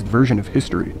Islamized version of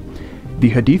history. The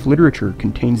Hadith literature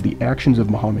contains the actions of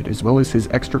Muhammad as well as his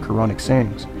extra-Quranic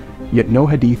sayings, yet no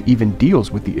Hadith even deals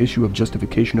with the issue of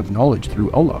justification of knowledge through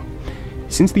Allah.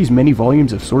 Since these many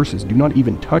volumes of sources do not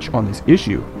even touch on this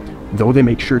issue, though they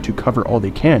make sure to cover all they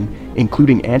can,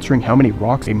 including answering how many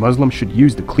rocks a Muslim should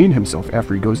use to clean himself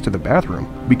after he goes to the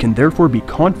bathroom, we can therefore be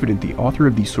confident the author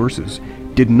of these sources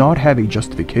did not have a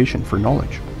justification for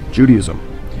knowledge. Judaism,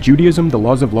 the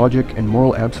laws of logic, and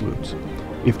moral absolutes.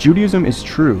 If Judaism is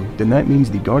true, then that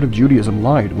means the God of Judaism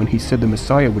lied when he said the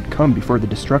Messiah would come before the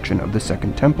destruction of the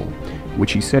Second Temple,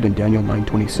 which he said in Daniel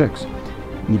 9:26.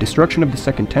 The destruction of the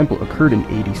Second Temple occurred in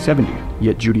AD 70,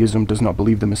 yet Judaism does not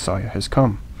believe the Messiah has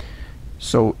come.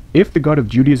 So, if the God of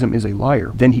Judaism is a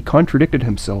liar, then he contradicted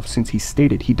himself since he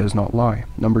stated he does not lie.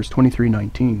 Numbers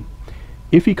 23:19.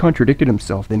 If he contradicted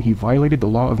himself, then he violated the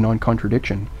law of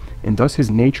non-contradiction, and thus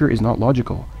his nature is not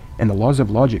logical, and the laws of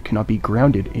logic cannot be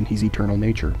grounded in his eternal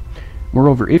nature.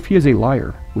 Moreover, if he is a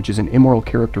liar, which is an immoral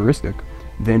characteristic,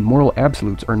 then moral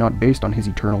absolutes are not based on his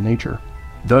eternal nature.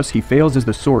 Thus, he fails as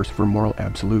the source for moral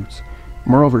absolutes.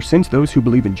 Moreover, since those who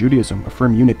believe in Judaism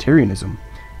affirm Unitarianism,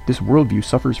 this worldview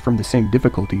suffers from the same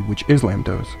difficulty which Islam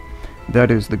does.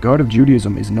 That is, the God of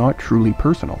Judaism is not truly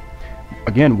personal.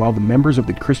 Again, while the members of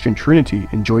the Christian Trinity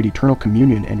enjoyed eternal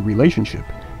communion and relationship,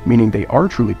 meaning they are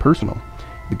truly personal,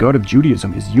 the God of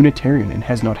Judaism is Unitarian and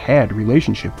has not had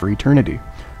relationship for eternity.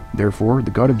 Therefore,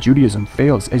 the God of Judaism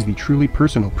fails as the truly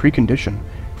personal precondition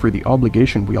for the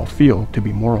obligation we all feel to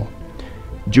be moral.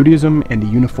 Judaism and the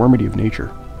uniformity of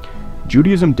nature.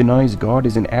 Judaism denies God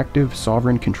is in active,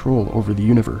 sovereign control over the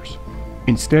universe.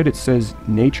 Instead, it says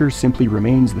nature simply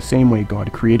remains the same way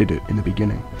God created it in the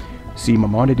beginning. See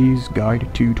Maimonides' Guide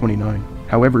 229.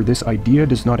 However, this idea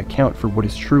does not account for what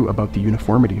is true about the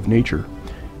uniformity of nature.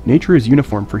 Nature is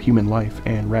uniform for human life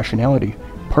and rationality,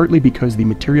 partly because the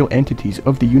material entities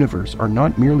of the universe are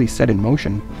not merely set in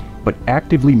motion, but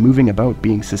actively moving about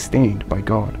being sustained by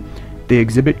God. They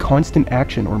exhibit constant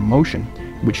action or motion,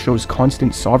 which shows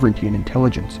constant sovereignty and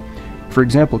intelligence. For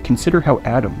example, consider how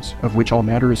atoms, of which all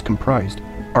matter is comprised,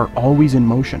 are always in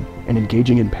motion and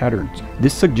engaging in patterns.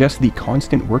 This suggests the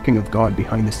constant working of God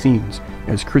behind the scenes,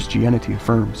 as Christianity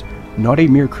affirms, not a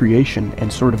mere creation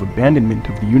and sort of abandonment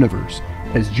of the universe,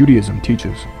 as Judaism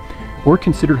teaches. Or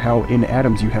consider how in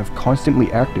atoms you have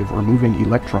constantly active or moving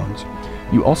electrons.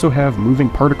 You also have moving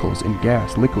particles in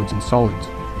gas, liquids, and solids,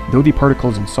 though the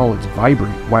particles and solids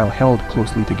vibrate while held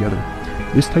closely together.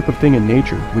 This type of thing in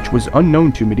nature, which was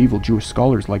unknown to medieval Jewish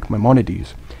scholars like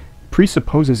Maimonides,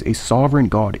 presupposes a sovereign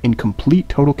God in complete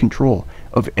total control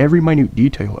of every minute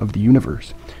detail of the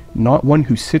universe, not one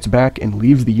who sits back and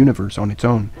leaves the universe on its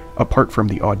own, apart from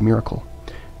the odd miracle.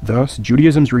 Thus,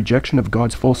 Judaism's rejection of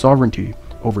God's full sovereignty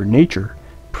over nature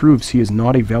proves he is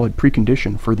not a valid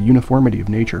precondition for the uniformity of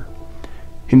nature.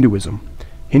 Hinduism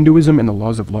and the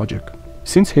laws of logic.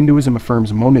 Since Hinduism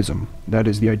affirms monism, that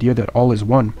is, the idea that all is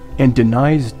one, and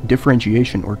denies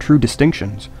differentiation or true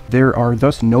distinctions, there are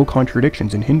thus no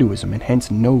contradictions in Hinduism and hence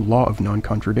no law of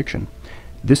non-contradiction.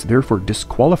 This therefore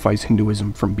disqualifies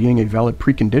Hinduism from being a valid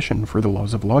precondition for the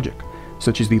laws of logic,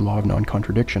 such as the law of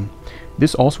non-contradiction.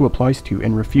 This also applies to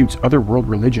and refutes other world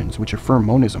religions which affirm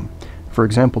monism, for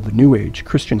example the New Age,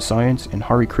 Christian Science, and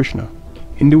Hare Krishna.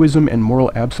 Hinduism and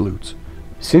moral absolutes.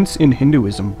 Since in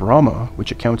Hinduism Brahma,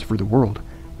 which accounts for the world,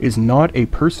 is not a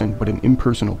person but an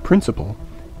impersonal principle,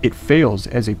 it fails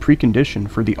as a precondition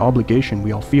for the obligation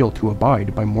we all feel to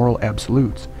abide by moral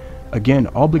absolutes. Again,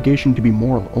 obligation to be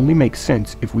moral only makes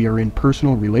sense if we are in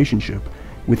personal relationship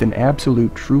with an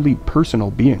absolute, truly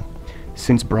personal being.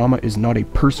 Since Brahma is not a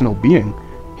personal being,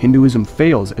 Hinduism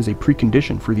fails as a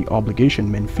precondition for the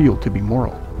obligation men feel to be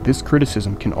moral. This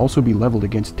criticism can also be leveled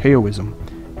against Taoism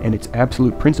and its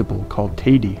absolute principle called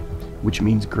Teidi, which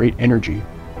means great energy.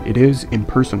 It is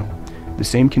impersonal. The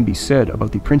same can be said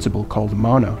about the principle called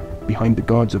mana behind the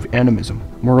gods of animism.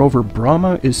 Moreover,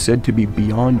 Brahma is said to be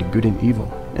beyond good and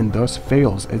evil, and thus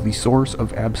fails as the source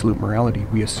of absolute morality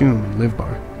we assume and live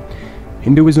by.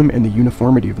 Hinduism and the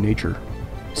uniformity of nature.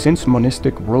 Since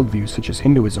monistic worldviews such as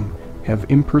Hinduism have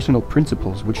impersonal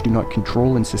principles which do not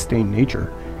control and sustain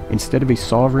nature, instead of a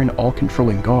sovereign,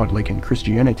 all-controlling God like in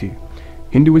Christianity,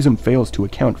 Hinduism fails to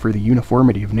account for the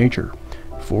uniformity of nature,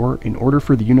 for in order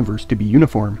for the universe to be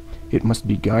uniform, it must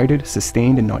be guided,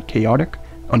 sustained, and not chaotic,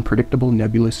 unpredictable,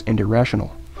 nebulous, and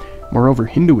irrational. Moreover,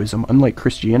 Hinduism, unlike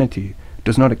Christianity,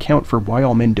 does not account for why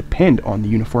all men depend on the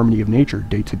uniformity of nature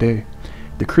day to day.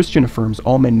 The Christian affirms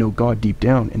all men know God deep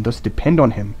down and thus depend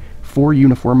on him for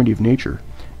uniformity of nature,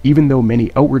 even though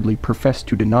many outwardly profess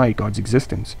to deny God's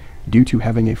existence due to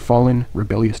having a fallen,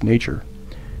 rebellious nature.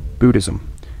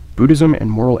 Buddhism and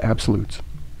moral absolutes.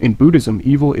 In Buddhism,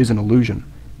 evil is an illusion.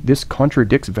 This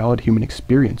contradicts valid human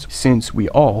experience, since we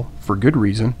all, for good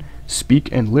reason,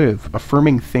 speak and live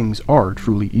affirming things are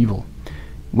truly evil.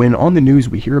 When on the news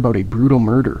we hear about a brutal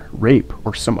murder, rape,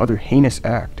 or some other heinous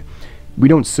act, we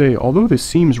don't say, although this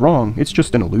seems wrong, it's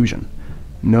just an illusion.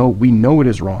 No, we know it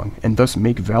is wrong, and thus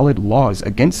make valid laws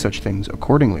against such things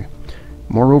accordingly.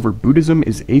 Moreover, Buddhism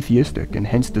is atheistic and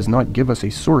hence does not give us a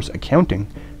source accounting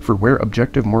for where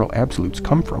objective moral absolutes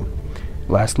come from.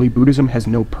 Lastly, Buddhism has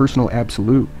no personal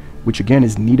absolute, which again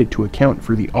is needed to account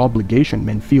for the obligation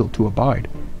men feel to abide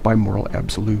by moral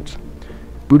absolutes.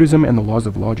 Buddhism and the laws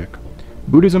of logic.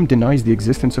 Buddhism denies the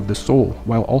existence of the soul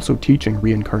while also teaching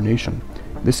reincarnation.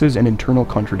 This is an internal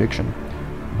contradiction.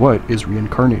 What is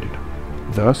reincarnated?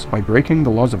 Thus, by breaking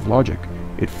the laws of logic,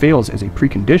 it fails as a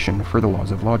precondition for the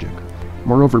laws of logic.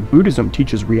 Moreover, Buddhism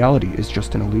teaches reality is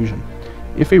just an illusion.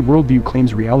 If a worldview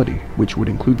claims reality, which would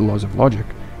include the laws of logic,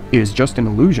 is just an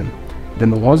illusion, then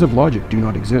the laws of logic do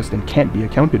not exist and can't be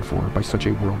accounted for by such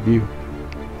a worldview.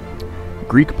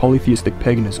 Greek polytheistic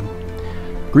paganism.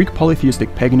 Greek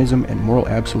polytheistic paganism and moral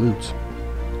absolutes.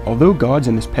 Although gods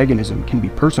in this paganism can be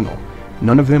personal,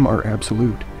 none of them are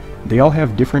absolute. They all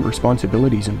have different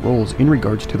responsibilities and roles in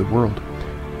regards to the world.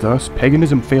 Thus,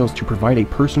 paganism fails to provide a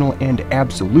personal and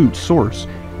absolute source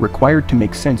required to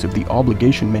make sense of the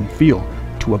obligation men feel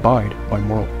to abide by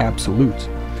moral absolutes.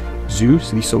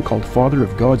 Zeus, the so-called father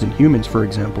of gods and humans, for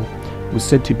example, was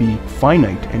said to be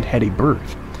finite and had a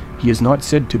birth. He is not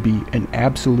said to be an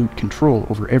absolute control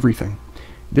over everything.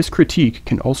 This critique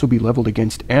can also be leveled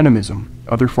against animism,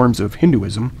 other forms of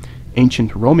Hinduism,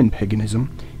 ancient Roman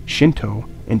paganism, Shinto,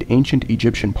 and ancient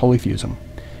Egyptian polytheism.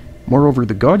 Moreover,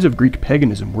 the gods of Greek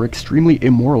paganism were extremely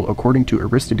immoral according to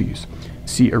Aristides.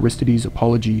 See Aristides'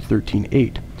 Apology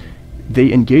 13:8.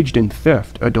 They engaged in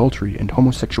theft, adultery, and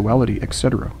homosexuality,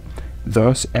 etc.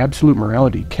 Thus, absolute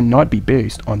morality cannot be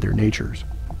based on their natures.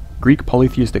 Greek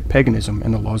polytheistic paganism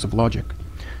and the laws of logic.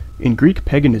 In Greek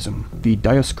paganism, the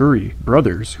Dioscuri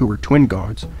brothers, who were twin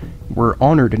gods, were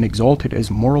honored and exalted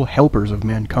as moral helpers of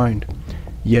mankind.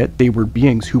 Yet they were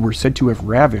beings who were said to have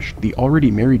ravished the already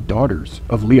married daughters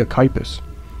of Leochippus.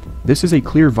 This is a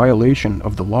clear violation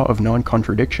of the law of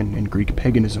non-contradiction in Greek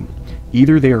paganism.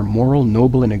 Either they are moral,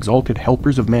 noble, and exalted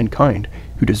helpers of mankind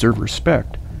who deserve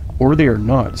respect, or they are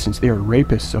not, since they are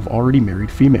rapists of already married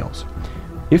females.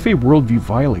 If a worldview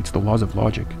violates the laws of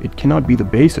logic, it cannot be the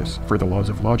basis for the laws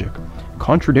of logic.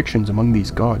 Contradictions among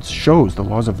these gods shows the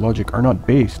laws of logic are not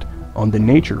based on the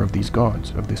nature of these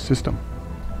gods of this system.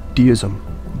 Deism.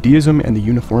 Deism and the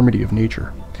uniformity of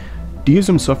nature.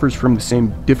 Deism suffers from the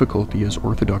same difficulty as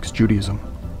Orthodox Judaism.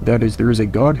 That is, there is a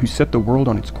God who set the world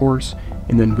on its course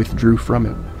and then withdrew from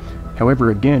it. However,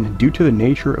 again, due to the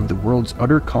nature of the world's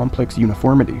utter complex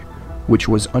uniformity, which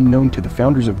was unknown to the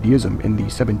founders of deism in the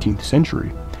 17th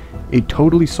century, a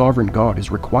totally sovereign God is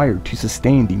required to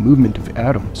sustain the movement of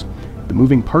atoms, the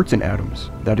moving parts in atoms,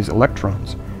 that is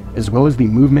electrons, as well as the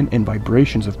movement and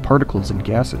vibrations of particles and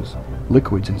gases,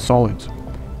 liquids and solids.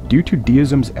 Due to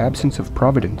deism's absence of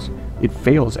providence, it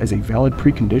fails as a valid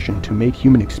precondition to make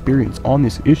human experience on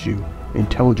this issue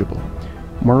intelligible.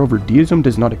 Moreover, deism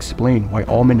does not explain why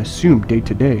all men assume day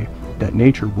to day that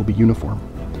nature will be uniform.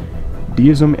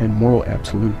 Deism and moral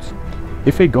absolutes.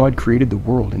 If a God created the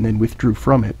world and then withdrew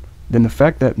from it, then the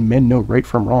fact that men know right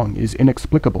from wrong is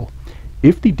inexplicable.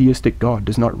 If the deistic God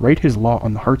does not write his law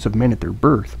on the hearts of men at their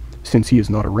birth, since he is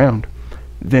not around,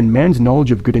 then man's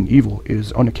knowledge of good and evil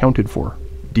is unaccounted for.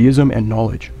 Deism and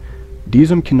knowledge.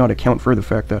 Deism cannot account for the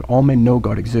fact that all men know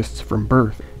God exists from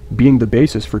birth, being the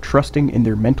basis for trusting in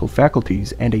their mental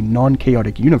faculties and a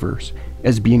non-chaotic universe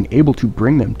as being able to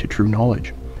bring them to true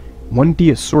knowledge. One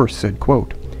deist source said,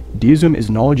 quote, "Deism is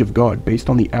knowledge of God based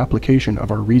on the application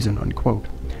of our reason," unquote.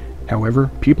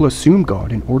 However, people assume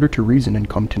God in order to reason and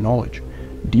come to knowledge.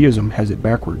 Deism has it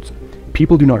backwards.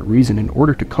 People do not reason in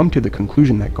order to come to the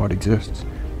conclusion that God exists.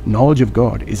 Knowledge of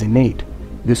God is innate.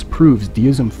 This proves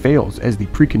deism fails as the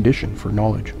precondition for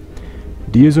knowledge.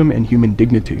 Deism and human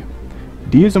dignity.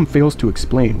 Deism fails to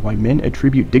explain why men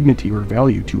attribute dignity or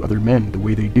value to other men the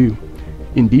way they do.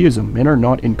 In deism, men are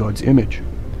not in God's image,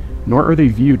 nor are they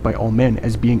viewed by all men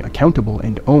as being accountable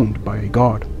and owned by a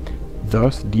God.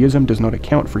 Thus, deism does not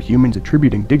account for humans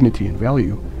attributing dignity and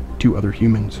value to other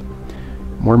humans.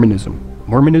 Mormonism.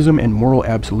 Mormonism and moral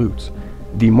absolutes.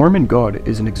 The Mormon God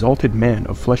is an exalted man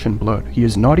of flesh and blood. He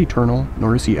is not eternal,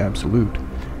 nor is he absolute.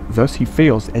 Thus, he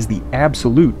fails as the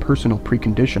absolute personal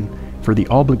precondition for the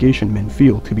obligation men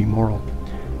feel to be moral.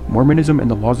 Mormonism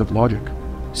and the laws of logic.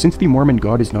 Since the Mormon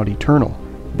God is not eternal,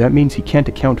 that means he can't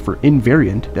account for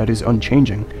invariant, that is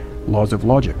unchanging, laws of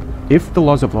logic. If the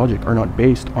laws of logic are not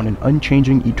based on an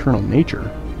unchanging eternal nature,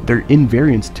 their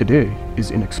invariance today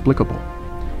is inexplicable.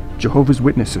 Jehovah's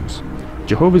Witnesses.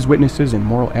 Jehovah's Witnesses and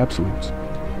moral absolutes.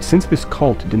 Since this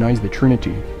cult denies the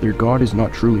Trinity, their God is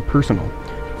not truly personal,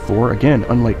 for again,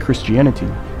 unlike Christianity,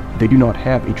 they do not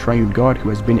have a triune God who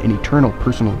has been an eternal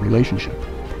personal relationship.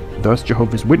 Thus,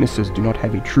 Jehovah's Witnesses do not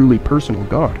have a truly personal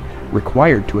God,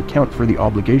 required to account for the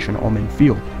obligation all men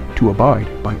feel to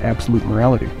abide by absolute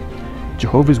morality.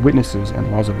 Jehovah's Witnesses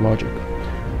and laws of logic.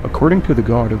 According to the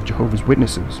God of Jehovah's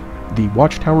Witnesses, the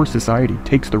Watchtower Society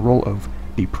takes the role of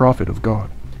the prophet of God.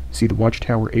 See the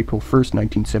Watchtower, April 1st,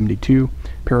 1972,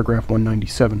 paragraph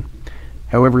 197.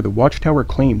 However, the Watchtower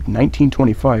claimed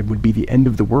 1925 would be the end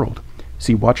of the world.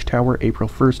 See Watchtower, April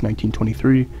 1st,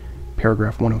 1923,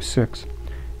 paragraph 106.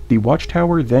 The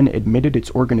Watchtower then admitted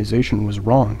its organization was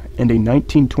wrong, and a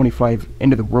 1925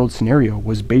 end-of-the-world scenario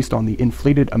was based on the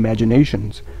inflated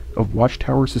imaginations of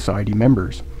Watchtower Society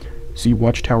members. See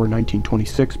Watchtower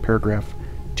 1926, paragraph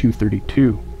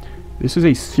 232. This is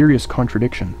a serious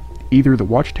contradiction. Either the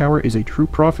Watchtower is a true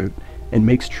prophet and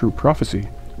makes true prophecy,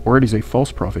 or it is a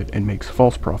false prophet and makes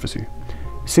false prophecy.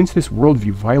 Since this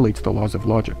worldview violates the laws of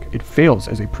logic, it fails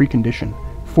as a precondition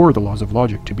for the laws of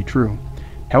logic to be true.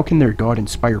 How can their God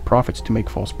inspire prophets to make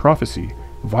false prophecy,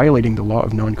 violating the law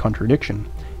of non-contradiction,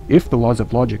 if the laws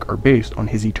of logic are based on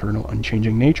his eternal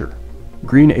unchanging nature?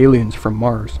 Green aliens from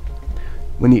Mars.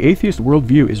 When the atheist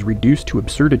worldview is reduced to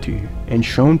absurdity and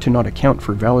shown to not account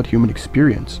for valid human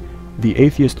experience, the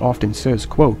atheist often says,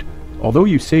 quote, "Although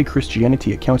you say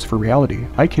Christianity accounts for reality,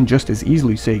 I can just as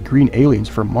easily say green aliens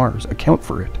from Mars account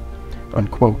for it,"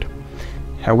 unquote.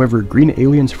 However, green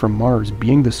aliens from Mars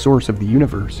being the source of the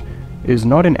universe is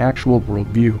not an actual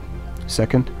worldview.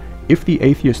 Second, if the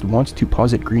atheist wants to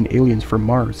posit green aliens from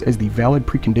Mars as the valid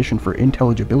precondition for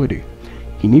intelligibility,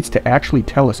 he needs to actually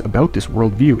tell us about this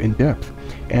worldview in depth,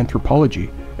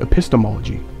 anthropology,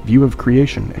 epistemology, view of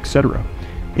creation, etc.,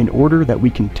 in order that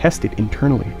we can test it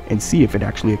internally and see if it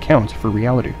actually accounts for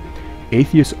reality.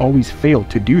 Atheists always fail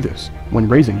to do this when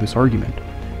raising this argument.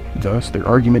 Thus, their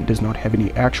argument does not have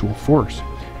any actual force.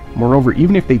 Moreover,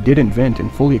 even if they did invent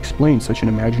and fully explain such an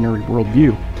imaginary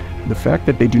worldview, the fact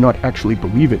that they do not actually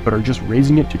believe it but are just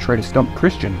raising it to try to stump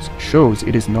Christians shows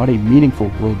it is not a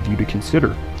meaningful worldview to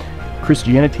consider.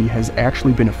 Christianity has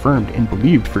actually been affirmed and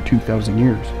believed for 2,000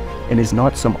 years, and is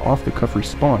not some off-the-cuff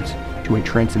response to a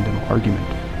transcendental argument.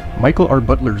 Michael R.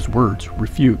 Butler's words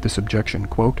refute this objection,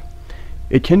 quote,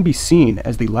 "It can be seen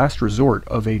as the last resort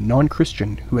of a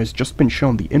non-Christian who has just been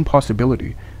shown the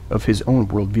impossibility of his own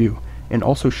worldview, and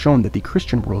also shown that the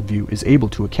Christian worldview is able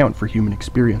to account for human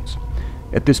experience.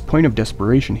 At this point of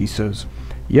desperation, he says,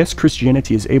 yes,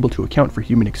 Christianity is able to account for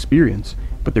human experience,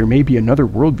 but there may be another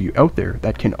worldview out there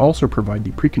that can also provide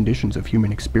the preconditions of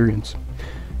human experience.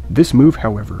 This move,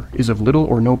 however, is of little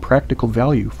or no practical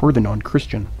value for the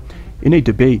non-Christian. In a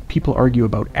debate, people argue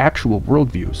about actual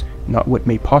worldviews, not what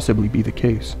may possibly be the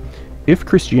case. If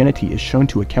Christianity is shown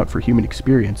to account for human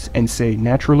experience, and say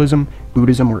naturalism,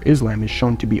 Buddhism, or Islam is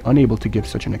shown to be unable to give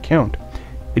such an account,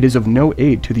 it is of no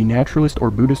aid to the naturalist or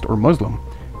Buddhist or Muslim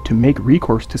to make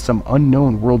recourse to some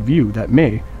unknown worldview that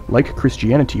may, like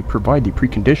Christianity, provide the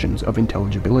preconditions of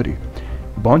intelligibility.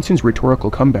 Bonson's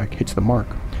rhetorical comeback hits the mark.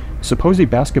 Suppose a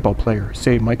basketball player,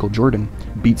 say Michael Jordan,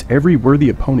 beats every worthy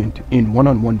opponent in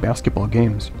one-on-one basketball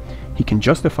games. He can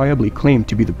justifiably claim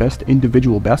to be the best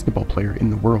individual basketball player in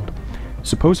the world.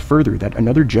 Suppose further that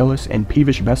another jealous and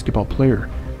peevish basketball player,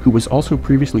 who was also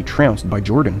previously trounced by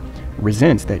Jordan,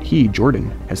 resents that he,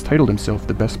 Jordan, has titled himself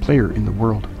the best player in the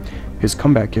world. His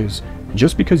comeback is,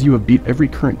 just because you have beat every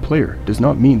current player does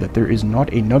not mean that there is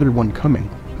not another one coming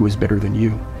who is better than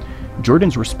you.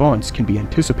 Jordan's response can be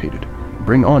anticipated.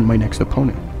 Bring on my next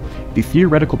opponent. The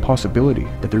theoretical possibility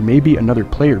that there may be another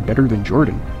player better than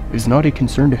Jordan is not a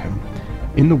concern to him.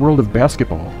 In the world of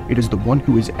basketball, it is the one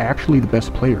who is actually the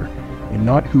best player, and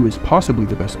not who is possibly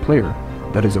the best player,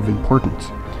 that is of importance.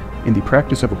 In the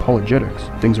practice of apologetics,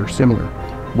 things are similar.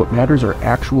 What matters are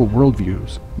actual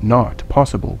worldviews, not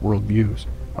possible worldviews."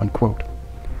 Unquote.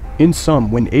 In sum,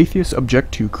 when atheists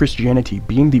object to Christianity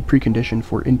being the precondition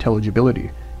for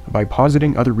intelligibility, by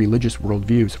positing other religious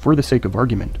worldviews for the sake of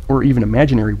argument, or even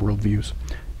imaginary worldviews,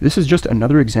 this is just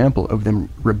another example of them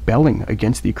rebelling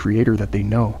against the Creator that they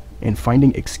know, and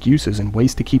finding excuses and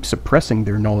ways to keep suppressing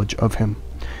their knowledge of Him.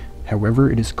 However,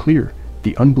 it is clear,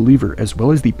 the unbeliever as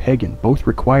well as the pagan both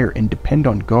require and depend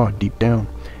on God deep down,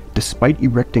 despite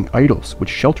erecting idols which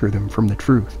shelter them from the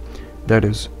truth. That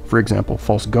is, for example,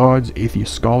 false gods,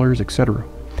 atheist scholars, etc.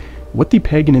 What the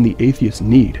pagan and the atheist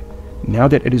need, now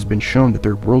that it has been shown that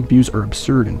their worldviews are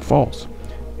absurd and false,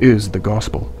 is the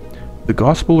gospel. The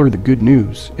gospel or the good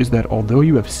news is that although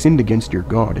you have sinned against your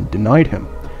God and denied him,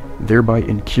 thereby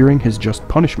incurring his just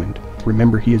punishment,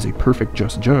 remember he is a perfect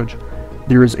just judge,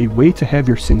 there is a way to have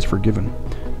your sins forgiven.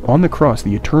 On the cross,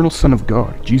 the eternal Son of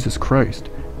God, Jesus Christ,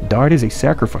 died as a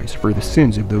sacrifice for the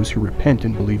sins of those who repent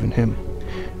and believe in him.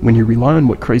 When you rely on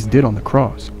what Christ did on the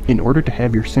cross, in order to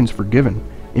have your sins forgiven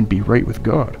and be right with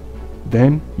God,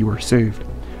 then you are saved.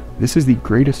 This is the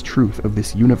greatest truth of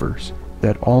this universe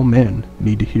that all men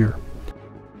need to hear.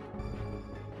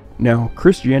 Now,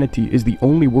 Christianity is the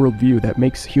only worldview that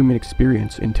makes human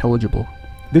experience intelligible.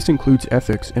 This includes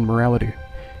ethics and morality.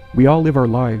 We all live our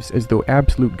lives as though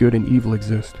absolute good and evil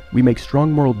exist. We make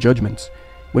strong moral judgments.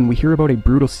 When we hear about a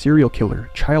brutal serial killer,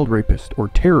 child rapist, or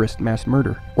terrorist mass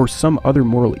murder, or some other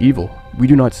moral evil, we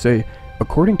do not say,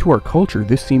 according to our culture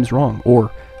this seems wrong,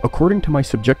 or according to my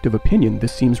subjective opinion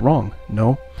this seems wrong.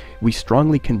 No, we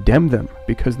strongly condemn them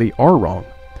because they are wrong.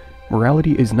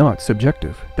 Morality is not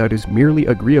subjective, that is merely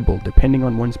agreeable depending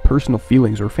on one's personal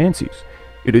feelings or fancies.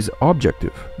 It is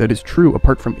objective, that is true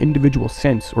apart from individual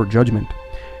sense or judgment.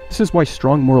 This is why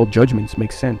strong moral judgments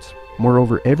make sense.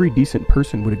 Moreover, every decent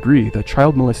person would agree that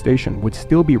child molestation would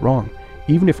still be wrong,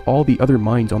 even if all the other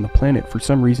minds on the planet for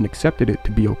some reason accepted it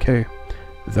to be okay.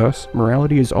 Thus,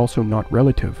 morality is also not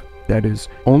relative, that is,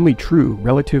 only true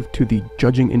relative to the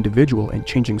judging individual and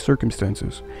changing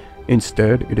circumstances.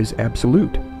 Instead, it is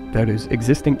absolute, that is,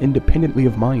 existing independently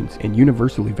of minds and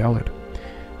universally valid.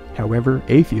 However,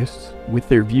 atheists, with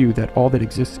their view that all that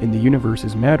exists in the universe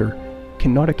is matter,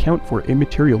 cannot account for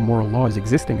immaterial moral laws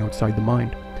existing outside the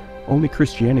mind. Only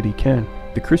Christianity can.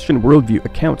 The Christian worldview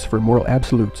accounts for moral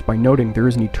absolutes by noting there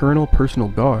is an eternal personal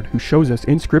God who shows us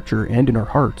in Scripture and in our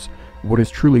hearts what is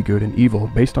truly good and evil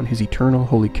based on his eternal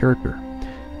holy character.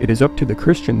 It is up to the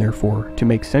Christian, therefore, to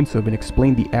make sense of and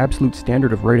explain the absolute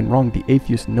standard of right and wrong the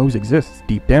atheist knows exists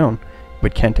deep down,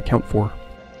 but can't account for.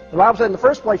 The Bible said in the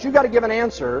first place, you've got to give an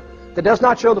answer that does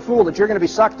not show the fool that you're going to be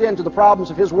sucked into the problems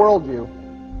of his worldview.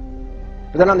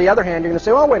 But then on the other hand, you're going to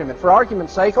say, well, wait a minute, for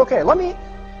argument's sake, okay, let me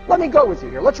go with you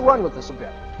here. Let's run with this a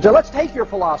bit. So let's take your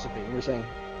philosophy. And you're saying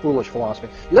foolish philosophy.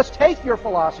 Let's take your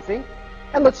philosophy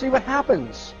and let's see what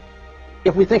happens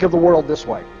if we think of the world this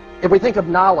way, if we think of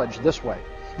knowledge this way,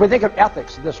 if we think of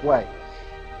ethics this way.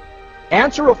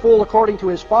 Answer a fool according to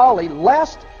his folly,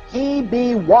 lest he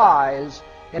be wise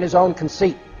in his own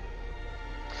conceit.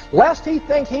 Lest he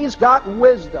think he's got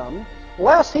wisdom,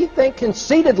 lest he think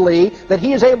conceitedly that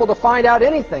he is able to find out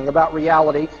anything about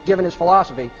reality given his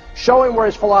philosophy. Show him where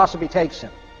his philosophy takes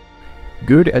him.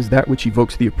 Good as that which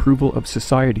evokes the approval of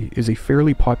society is a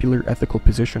fairly popular ethical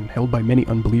position held by many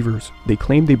unbelievers. They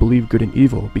claim they believe good and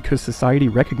evil because society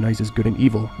recognizes good and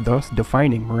evil, thus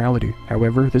defining morality.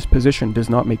 However, this position does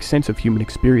not make sense of human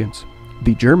experience.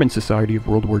 The German society of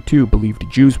World War II believed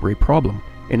Jews were a problem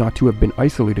and ought to have been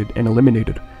isolated and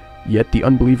eliminated. Yet the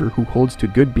unbeliever who holds to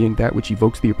good being that which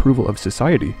evokes the approval of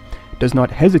society does not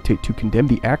hesitate to condemn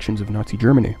the actions of Nazi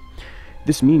Germany.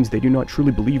 This means they do not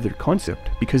truly believe their concept,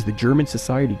 because the German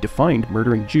society defined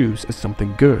murdering Jews as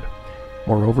something good.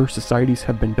 Moreover, societies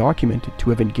have been documented to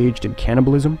have engaged in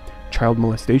cannibalism, child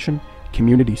molestation,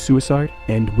 community suicide,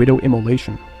 and widow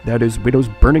immolation, that is, widows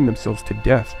burning themselves to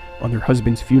death on their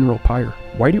husband's funeral pyre.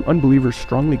 Why do unbelievers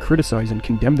strongly criticize and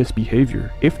condemn this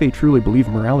behavior if they truly believe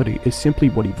morality is simply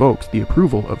what evokes the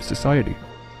approval of society?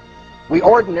 We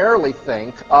ordinarily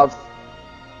think of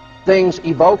things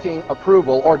evoking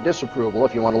approval or disapproval,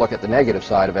 if you want to look at the negative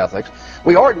side of ethics.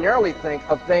 We ordinarily think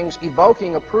of things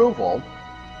evoking approval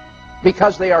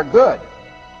because they are good.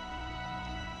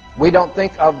 We don't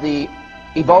think of the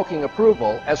evoking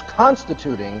approval as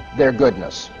constituting their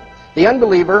goodness. The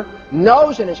unbeliever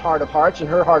knows in his heart of hearts and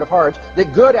her heart of hearts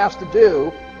that good has to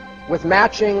do with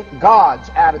matching God's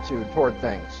attitude toward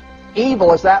things.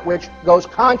 Evil is that which goes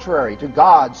contrary to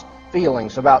God's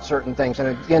feelings about certain things and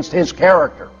against his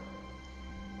character.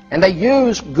 And they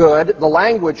use good, the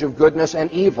language of goodness and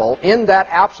evil, in that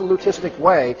absolutistic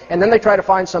way, and then they try to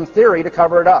find some theory to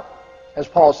cover it up. As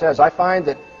Paul says, I find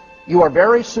that you are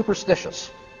very superstitious.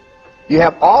 You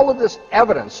have all of this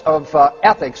evidence of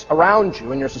ethics around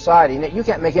you in your society, and yet you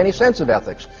can't make any sense of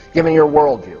ethics, given your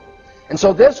worldview. And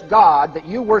so this God that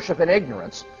you worship in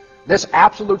ignorance, this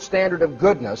absolute standard of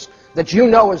goodness that you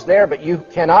know is there but you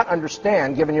cannot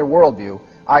understand given your worldview,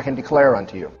 I can declare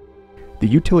unto you. The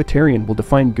utilitarian will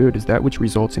define good as that which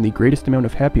results in the greatest amount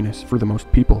of happiness for the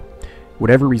most people.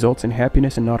 Whatever results in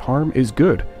happiness and not harm is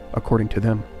good, according to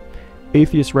them.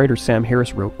 Atheist writer Sam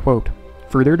Harris wrote, quote,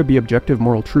 "For there to be objective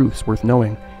moral truths worth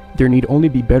knowing, there need only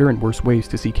be better and worse ways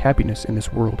to seek happiness in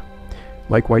this world."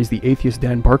 Likewise, the atheist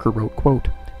Dan Barker wrote, quote,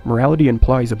 "Morality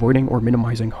implies avoiding or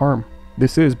minimizing harm.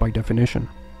 This is by definition."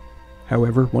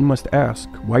 However, one must ask,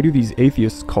 why do these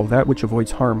atheists call that which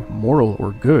avoids harm moral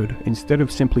or good instead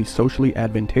of simply socially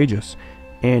advantageous,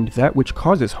 and that which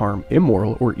causes harm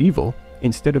immoral or evil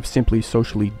instead of simply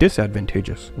socially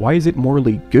disadvantageous? Why is it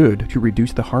morally good to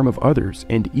reduce the harm of others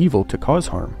and evil to cause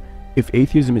harm? If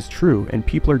atheism is true and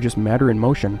people are just matter in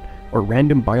motion, or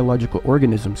random biological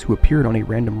organisms who appeared on a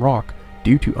random rock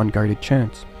due to unguided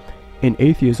chance, in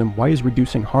atheism, why is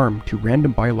reducing harm to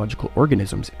random biological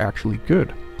organisms actually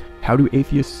good? How do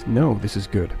atheists know this is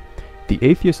good? The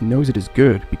atheist knows it is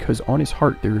good because on his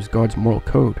heart there is God's moral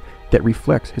code that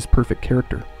reflects his perfect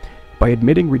character. By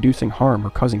admitting reducing harm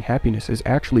or causing happiness is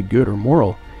actually good or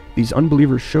moral, these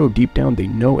unbelievers show deep down they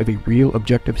know of a real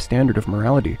objective standard of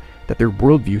morality that their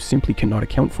worldview simply cannot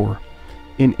account for.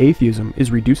 In atheism,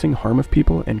 is reducing harm of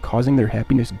people and causing their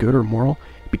happiness good or moral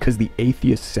because the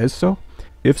atheist says so?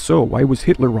 If so, why was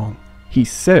Hitler wrong? He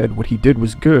said what he did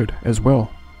was good as well.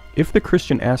 If the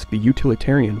Christian asked the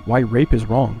utilitarian why rape is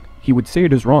wrong, he would say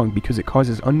it is wrong because it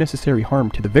causes unnecessary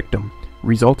harm to the victim,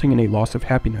 resulting in a loss of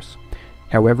happiness.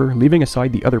 However, leaving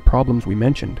aside the other problems we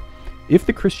mentioned, if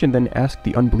the Christian then asked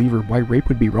the unbeliever why rape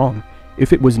would be wrong,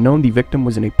 if it was known the victim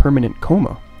was in a permanent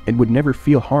coma and would never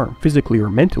feel harm physically or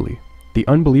mentally, the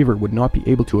unbeliever would not be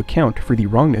able to account for the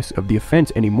wrongness of the offense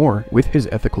anymore with his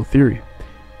ethical theory.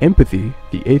 Empathy,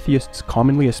 the atheist's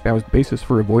commonly espoused basis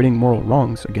for avoiding moral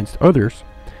wrongs against others,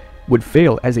 would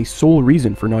fail as a sole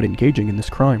reason for not engaging in this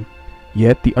crime.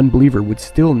 Yet the unbeliever would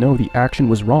still know the action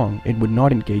was wrong and would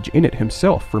not engage in it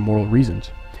himself for moral reasons.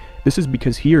 This is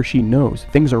because he or she knows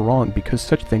things are wrong because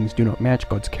such things do not match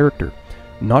God's character,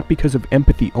 not because of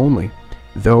empathy only,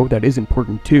 though that is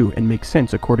important too and makes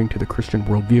sense according to the Christian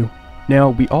worldview.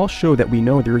 Now, we all show that we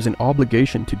know there is an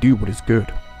obligation to do what is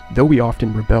good, though we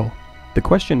often rebel. The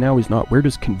question now is not where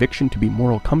does conviction to be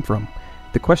moral come from.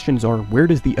 The questions are, where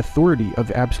does the authority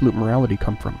of absolute morality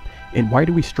come from, and why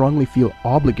do we strongly feel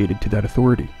obligated to that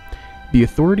authority? The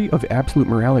authority of absolute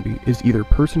morality is either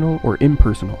personal or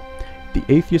impersonal. The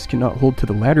atheist cannot hold to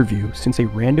the latter view since a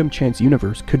random chance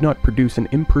universe could not produce an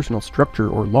impersonal structure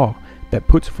or law that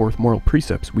puts forth moral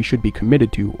precepts we should be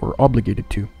committed to or obligated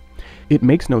to. It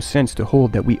makes no sense to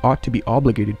hold that we ought to be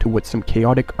obligated to what some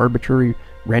chaotic, arbitrary,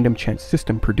 random chance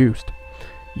system produced.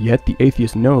 Yet the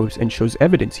atheist knows and shows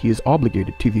evidence he is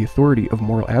obligated to the authority of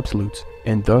moral absolutes,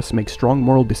 and thus makes strong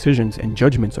moral decisions and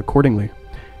judgments accordingly.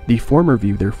 The former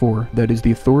view, therefore, that is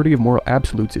the authority of moral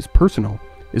absolutes is personal,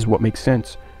 is what makes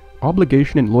sense.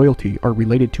 Obligation and loyalty are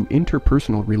related to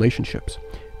interpersonal relationships.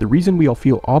 The reason we all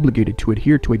feel obligated to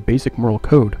adhere to a basic moral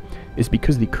code is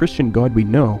because the Christian God we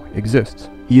know exists.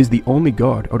 He is the only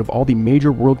God out of all the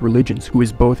major world religions who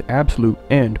is both absolute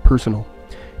and personal.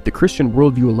 The Christian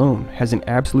worldview alone has an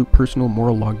absolute personal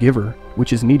moral lawgiver,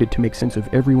 which is needed to make sense of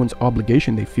everyone's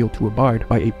obligation they feel to abide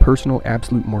by a personal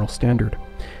absolute moral standard.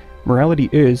 Morality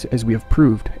is, as we have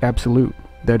proved, absolute,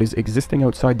 that is, existing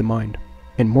outside the mind,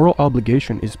 and moral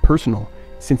obligation is personal,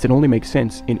 since it only makes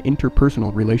sense in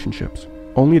interpersonal relationships.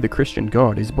 Only the Christian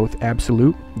God is both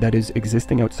absolute, that is,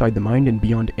 existing outside the mind and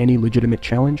beyond any legitimate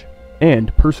challenge,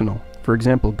 and personal. For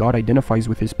example, God identifies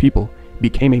with his people,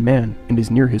 became a man, and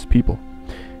is near his people.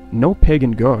 No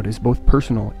pagan god is both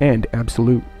personal and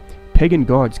absolute. Pagan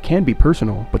gods can be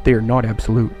personal, but they are not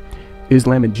absolute.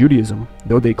 Islam and Judaism,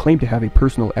 though they claim to have a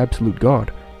personal absolute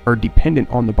God, are dependent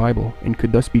on the Bible and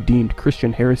could thus be deemed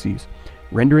Christian heresies,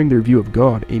 rendering their view of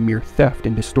God a mere theft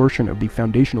and distortion of the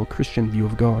foundational Christian view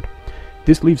of God.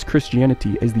 This leaves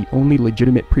Christianity as the only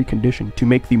legitimate precondition to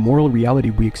make the moral reality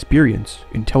we experience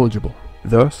intelligible.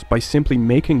 Thus, by simply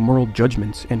making moral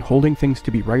judgments and holding things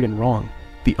to be right and wrong,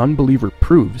 the unbeliever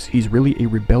proves he's really a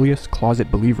rebellious closet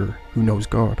believer who knows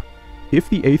God. If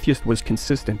the atheist was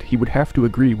consistent, he would have to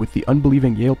agree with the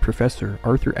unbelieving Yale professor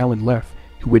Arthur Allen Leff,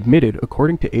 who admitted,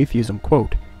 according to atheism,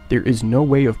 quote, "There is no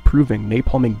way of proving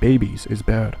napalming babies is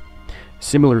bad."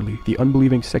 Similarly, the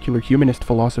unbelieving secular humanist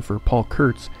philosopher Paul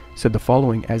Kurtz said the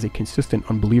following as a consistent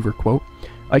unbeliever, quote,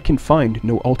 "I can find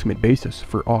no ultimate basis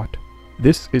for aught."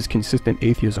 This is consistent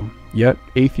atheism, yet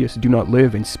atheists do not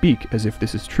live and speak as if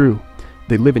this is true.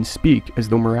 They live and speak as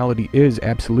though morality is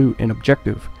absolute and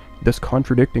objective, thus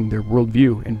contradicting their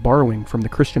worldview and borrowing from the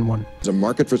Christian one. There's a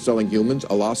market for selling humans.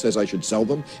 Allah says I should sell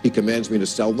them. He commands me to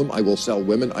sell them. I will sell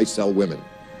women. I sell women.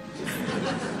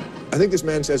 I think this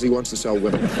man says he wants to sell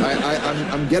women.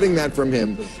 I'm getting that from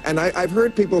him. And I've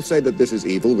heard people say that this is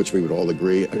evil, which we would all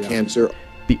agree, a cancer.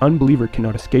 The unbeliever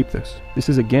cannot escape this. This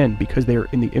is again because they are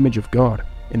in the image of God,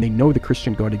 and they know the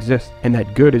Christian God exists, and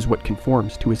that good is what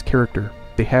conforms to his character.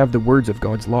 They have the words of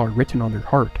God's law written on their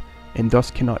heart, and thus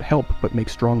cannot help but make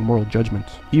strong moral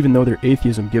judgments, even though their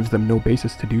atheism gives them no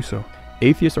basis to do so.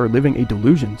 Atheists are living a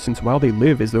delusion, since while they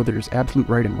live as though there is absolute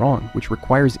right and wrong, which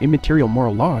requires immaterial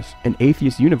moral laws, an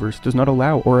atheist universe does not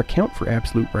allow or account for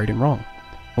absolute right and wrong.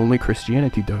 Only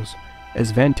Christianity does.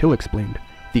 As Van Til explained,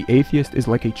 the atheist is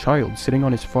like a child sitting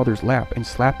on his father's lap and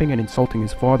slapping and insulting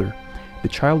his father. The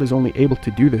child is only able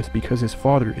to do this because his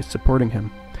father is supporting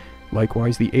him.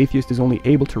 Likewise, the atheist is only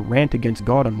able to rant against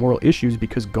God on moral issues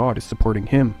because God is supporting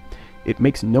him. It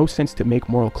makes no sense to make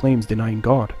moral claims denying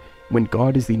God, when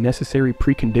God is the necessary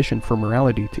precondition for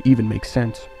morality to even make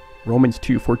sense. Romans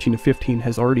 2:14-15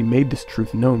 has already made this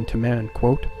truth known to man,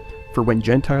 quote, "For when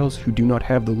Gentiles who do not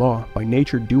have the law by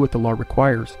nature do what the law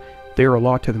requires, they are a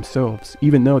law to themselves,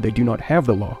 even though they do not have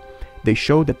the law. They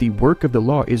show that the work of the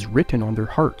law is written on their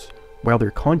hearts, while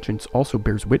their conscience also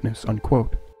bears witness,"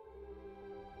 unquote.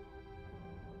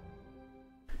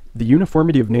 The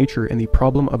uniformity of nature and the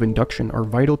problem of induction are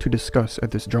vital to discuss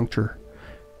at this juncture.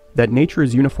 That nature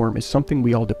is uniform is something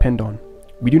we all depend on.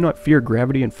 We do not fear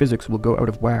gravity and physics will go out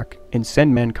of whack and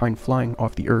send mankind flying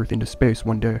off the earth into space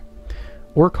one day,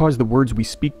 or cause the words we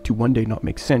speak to one day not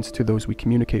make sense to those we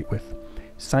communicate with.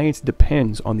 Science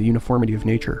depends on the uniformity of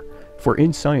nature, for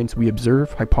in science we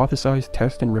observe, hypothesize,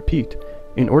 test, and repeat.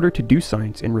 In order to do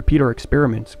science and repeat our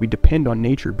experiments, we depend on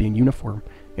nature being uniform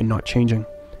and not changing.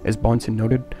 As Bonson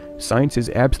noted, science is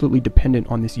absolutely dependent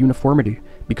on this uniformity,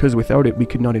 because without it we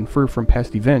could not infer from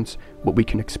past events what we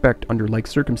can expect under like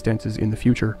circumstances in the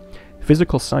future.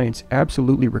 Physical science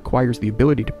absolutely requires the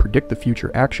ability to predict the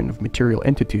future action of material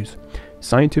entities.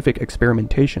 Scientific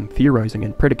experimentation, theorizing,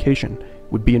 and predication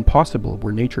would be impossible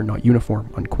were nature not uniform,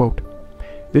 unquote.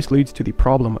 This leads to the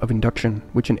problem of induction,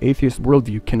 which an atheist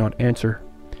worldview cannot answer.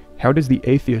 How does the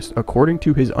atheist, according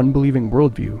to his unbelieving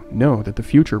worldview, know that the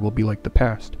future will be like the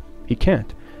past? He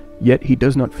can't. Yet he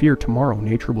does not fear tomorrow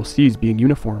nature will cease being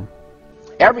uniform.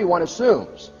 Everyone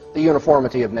assumes the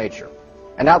uniformity of nature.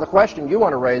 And now the question you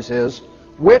want to raise is,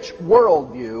 which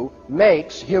worldview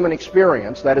makes human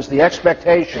experience, that is the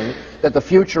expectation that the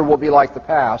future will be like the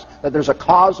past, that there's a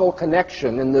causal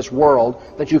connection in this world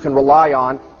that you can rely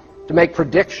on to make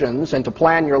predictions and to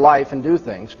plan your life and do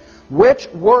things, which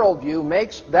worldview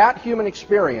makes that human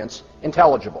experience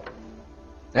intelligible?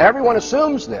 Now, everyone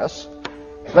assumes this,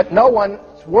 but no one's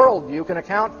worldview can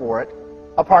account for it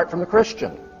apart from the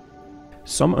Christian.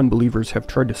 Some unbelievers have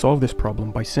tried to solve this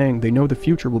problem by saying they know the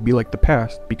future will be like the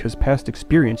past because past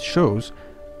experience shows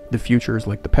the future is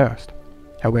like the past.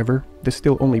 However, this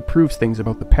still only proves things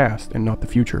about the past and not the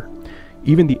future.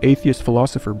 Even the atheist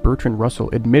philosopher Bertrand Russell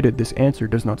admitted this answer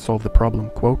does not solve the problem,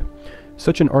 quote,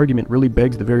 "Such an argument really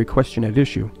begs the very question at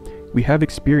issue. We have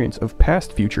experience of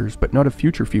past futures, but not of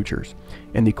future futures.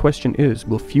 And the question is,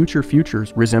 will future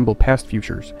futures resemble past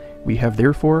futures? We have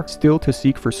therefore still to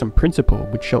seek for some principle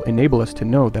which shall enable us to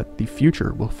know that the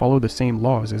future will follow the same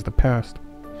laws as the past."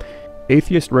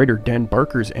 Atheist writer Dan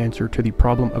Barker's answer to the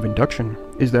problem of induction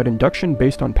is that induction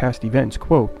based on past events,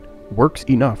 quote, "works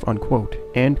enough," unquote,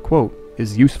 and, quote,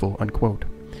 "is useful," unquote.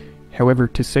 However,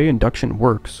 to say induction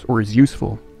works or is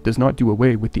useful does not do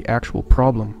away with the actual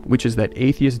problem, which is that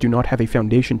atheists do not have a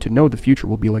foundation to know the future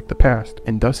will be like the past,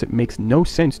 and thus it makes no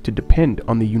sense to depend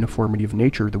on the uniformity of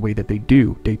nature the way that they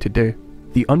do day to day.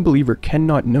 The unbeliever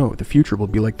cannot know the future will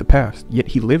be like the past, yet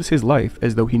he lives his life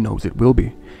as though he knows it will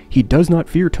be. He does not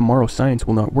fear tomorrow science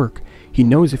will not work. He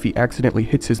knows if he accidentally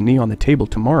hits his knee on the table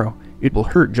tomorrow, it will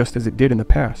hurt just as it did in the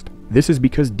past. This is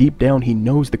because deep down he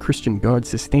knows the Christian God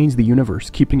sustains the universe,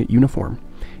 keeping it uniform.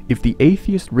 If the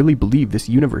atheist really believed this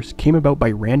universe came about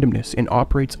by randomness and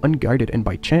operates unguided and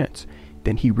by chance,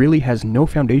 then he really has no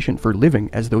foundation for living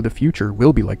as though the future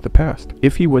will be like the past.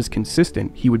 If he was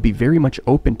consistent, he would be very much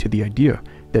open to the idea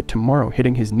that tomorrow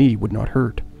hitting his knee would not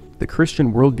hurt. The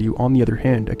Christian worldview, on the other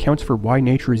hand, accounts for why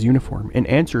nature is uniform and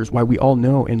answers why we all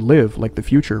know and live like the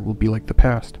future will be like the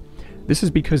past. This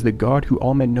is because the God who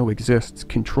all men know exists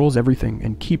controls everything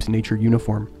and keeps nature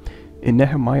uniform. In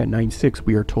Nehemiah 9:6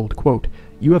 we are told, quote,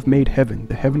 "You have made heaven,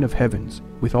 the heaven of heavens,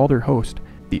 with all their host,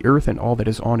 the earth and all that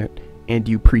is on it, and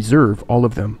you preserve all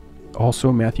of them."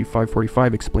 Also Matthew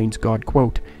 5:45 explains God,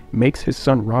 quote, "makes his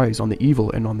sun rise on the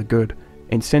evil and on the good,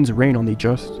 and sends rain on the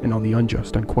just and on the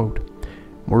unjust," unquote.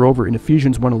 Moreover, in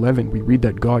Ephesians 1:11 we read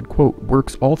that God, quote,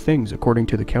 "works all things according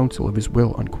to the counsel of his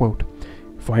will," unquote.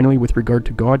 Finally, with regard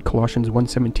to God, Colossians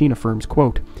 1:17 affirms,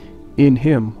 quote, "in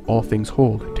him all things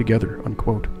hold together,"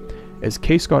 unquote. As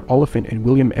K. Scott Oliphant and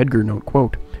William Edgar note,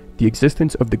 quote, "the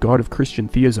existence of the God of Christian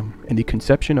theism and the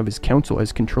conception of his counsel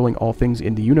as controlling all things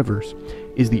in the universe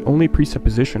is the only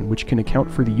presupposition which can account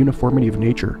for the uniformity of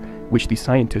nature which the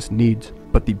scientist needs.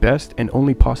 But the best and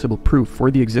only possible proof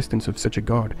for the existence of such a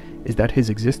God is that his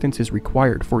existence is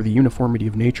required for the uniformity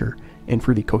of nature and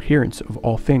for the coherence of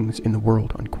all things in the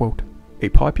world, unquote. A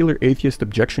popular atheist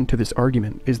objection to this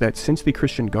argument is that since the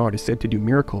Christian God is said to do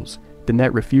miracles, then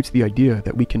that refutes the idea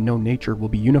that we can know nature will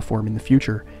be uniform in the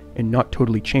future and not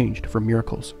totally changed from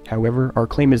miracles. However, our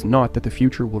claim is not that the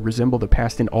future will resemble the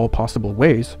past in all possible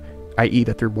ways, i.e.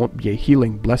 that there won't be a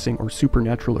healing, blessing, or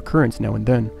supernatural occurrence now and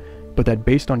then, but that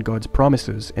based on God's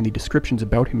promises and the descriptions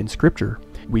about him in Scripture,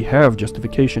 we have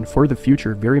justification for the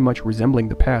future very much resembling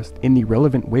the past in the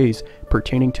relevant ways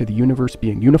pertaining to the universe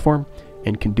being uniform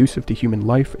and conducive to human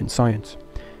life and science.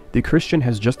 The Christian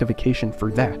has justification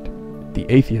for that. The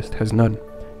atheist has none.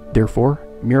 Therefore,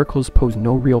 miracles pose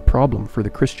no real problem for the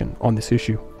Christian on this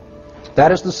issue.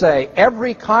 That is to say,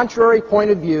 every contrary point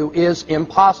of view is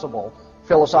impossible,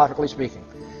 philosophically speaking.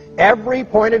 Every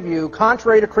point of view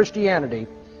contrary to Christianity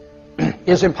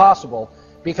is impossible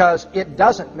because it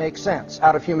doesn't make sense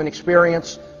out of human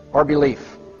experience or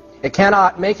belief. It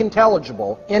cannot make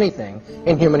intelligible anything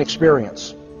in human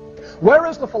experience. Where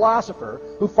is the philosopher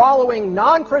who, following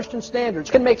non-Christian standards,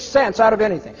 can make sense out of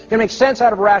anything, can make sense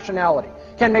out of rationality,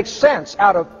 can make sense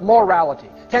out of morality,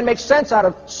 can make sense out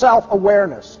of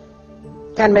self-awareness,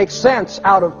 can make sense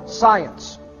out of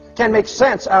science, can make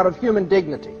sense out of human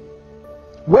dignity?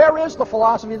 Where is the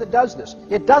philosophy that does this?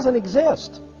 It doesn't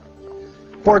exist.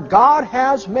 For God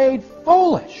has made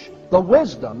foolish the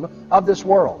wisdom of this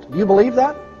world. Do you believe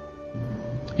that?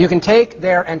 You can take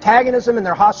their antagonism and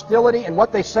their hostility and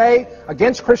what they say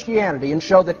against Christianity and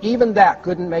show that even that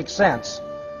couldn't make sense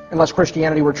unless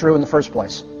Christianity were true in the first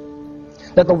place.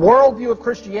 That the worldview of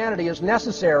Christianity is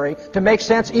necessary to make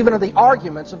sense even of the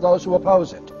arguments of those who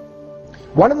oppose it.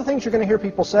 One of the things you're going to hear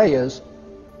people say is,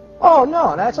 oh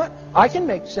no, that's not, I can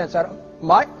make sense out of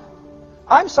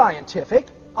I'm scientific,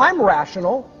 I'm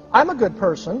rational, I'm a good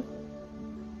person.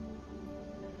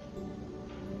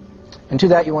 And to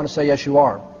that you want to say, yes, you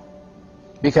are.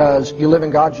 Because you live in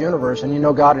God's universe and you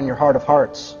know God in your heart of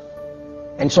hearts.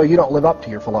 And so you don't live up to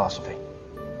your philosophy.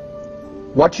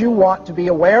 What you want to be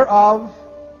aware of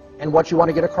and what you want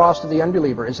to get across to the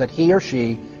unbeliever is that he or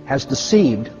she has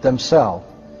deceived themselves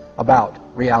about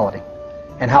reality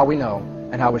and how we know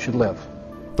and how we should live.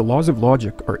 The laws of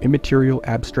logic are immaterial,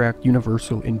 abstract,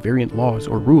 universal, invariant laws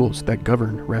or rules that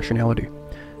govern rationality.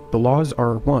 The laws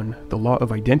are 1. The law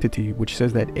of identity, which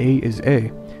says that A is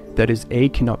A, that is, A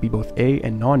cannot be both A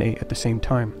and non-A at the same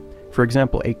time. For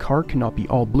example, a car cannot be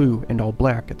all blue and all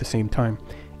black at the same time.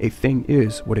 A thing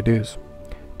is what it is.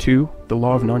 2. The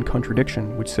law of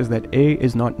non-contradiction, which says that A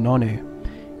is not non-A.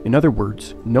 In other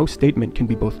words, no statement can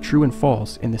be both true and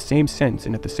false in the same sense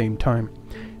and at the same time.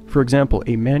 For example,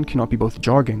 a man cannot be both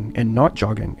jogging and not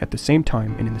jogging at the same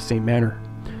time and in the same manner.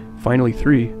 Finally,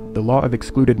 3. The law of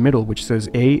excluded middle, which says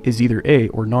A is either A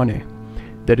or non-A.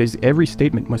 That is, every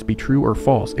statement must be true or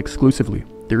false exclusively.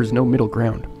 There is no middle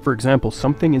ground. For example,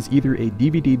 something is either a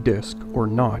DVD disc or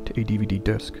not a DVD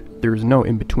disc. There is no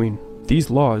in-between. These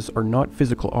laws are not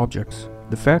physical objects.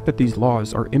 The fact that these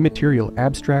laws are immaterial,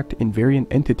 abstract, invariant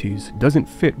entities doesn't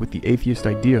fit with the atheist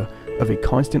idea of a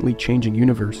constantly changing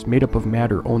universe made up of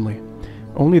matter only.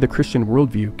 Only the Christian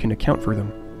worldview can account for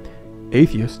them.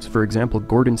 Atheists, for example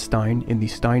Gordon Stein in the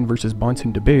Stein versus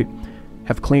Bonson debate,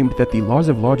 have claimed that the laws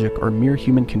of logic are mere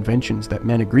human conventions that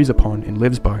man agrees upon and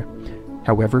lives by.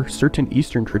 However, certain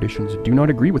Eastern traditions do not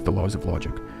agree with the laws of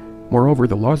logic. Moreover,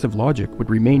 the laws of logic would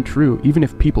remain true even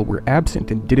if people were absent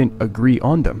and didn't agree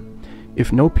on them.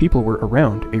 If no people were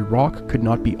around, a rock could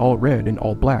not be all red and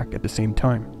all black at the same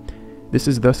time. This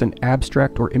is thus an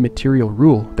abstract or immaterial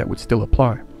rule that would still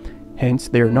apply. Hence,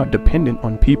 they are not dependent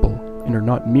on people and are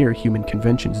not mere human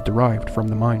conventions derived from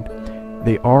the mind.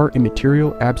 They are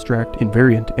immaterial, abstract,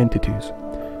 invariant entities.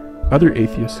 Other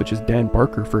atheists, such as Dan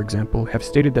Barker, for example, have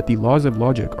stated that the laws of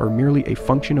logic are merely a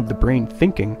function of the brain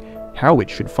thinking how it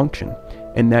should function,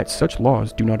 and that such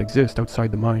laws do not exist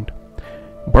outside the mind.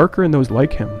 Barker and those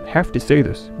like him have to say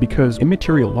this because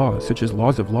immaterial laws, such as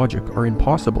laws of logic, are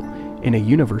impossible in a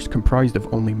universe comprised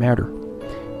of only matter.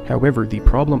 However, the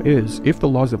problem is, if the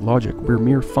laws of logic were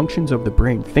mere functions of the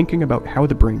brain thinking about how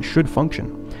the brain should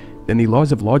function, then the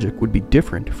laws of logic would be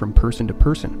different from person to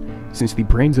person, since the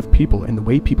brains of people and the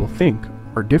way people think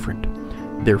are different.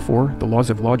 Therefore, the laws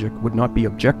of logic would not be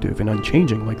objective and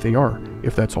unchanging like they are,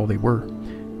 if that's all they were.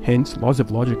 Hence, laws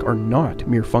of logic are not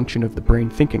mere function of the brain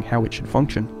thinking how it should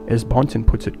function. As Bonson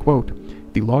puts it, quote,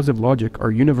 "The laws of logic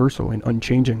are universal and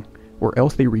unchanging, or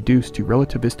else they reduce to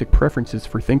relativistic preferences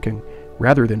for thinking,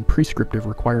 rather than prescriptive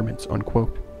requirements,"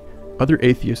 unquote. Other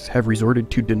atheists have resorted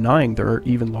to denying there are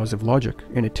even laws of logic,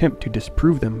 an attempt to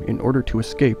disprove them in order to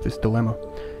escape this dilemma.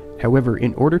 However,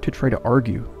 in order to try to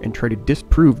argue and try to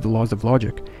disprove the laws of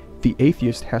logic, the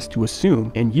atheist has to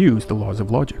assume and use the laws of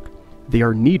logic. They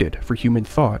are needed for human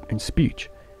thought and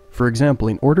speech. For example,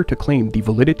 in order to claim the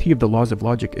validity of the laws of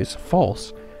logic is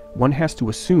false, one has to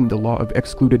assume the law of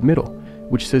excluded middle,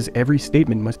 which says every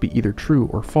statement must be either true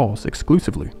or false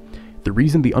exclusively. The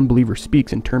reason the unbeliever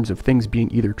speaks in terms of things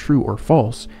being either true or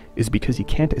false is because he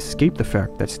can't escape the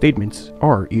fact that statements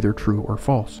are either true or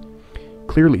false.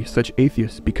 Clearly, such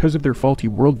atheists, because of their faulty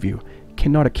worldview,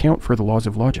 cannot account for the laws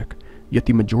of logic, yet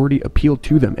the majority appeal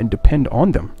to them and depend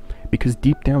on them, because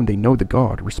deep down they know the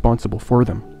God responsible for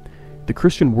them. The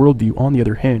Christian worldview, on the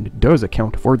other hand, does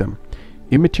account for them.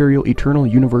 Immaterial, eternal,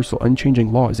 universal,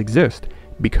 unchanging laws exist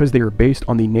because they are based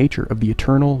on the nature of the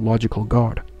eternal, logical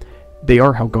God. They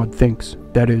are how God thinks,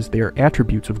 that is, they are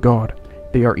attributes of God.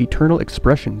 They are eternal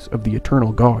expressions of the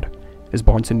eternal God. As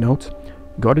Bonson notes,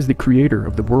 God is the creator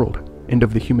of the world and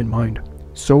of the human mind,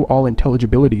 so all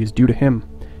intelligibility is due to him.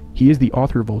 He is the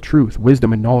author of all truth,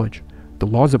 wisdom, and knowledge. The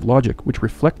laws of logic which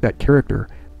reflect that character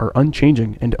are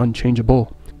unchanging and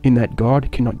unchangeable, in that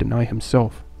God cannot deny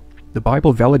himself. The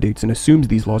Bible validates and assumes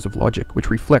these laws of logic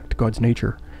which reflect God's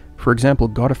nature. For example,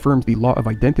 God affirms the law of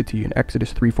identity in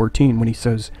Exodus 3:14 when he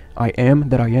says, "I am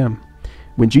that I am."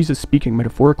 When Jesus, speaking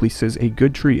metaphorically, says a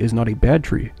good tree is not a bad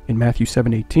tree in Matthew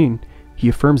 7:18, he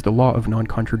affirms the law of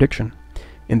non-contradiction.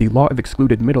 And the law of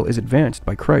excluded middle is advanced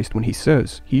by Christ when he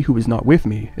says, "He who is not with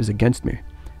me is against me."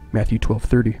 Matthew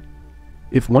 12:30.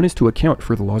 If one is to account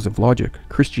for the laws of logic,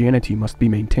 Christianity must be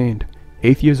maintained.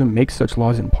 Atheism makes such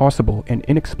laws impossible and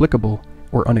inexplicable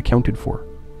or unaccounted for.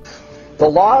 The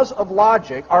laws of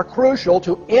logic are crucial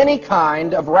to any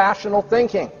kind of rational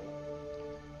thinking.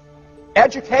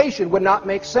 Education would not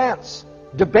make sense.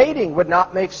 Debating would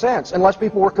not make sense unless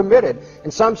people were committed,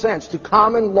 in some sense, to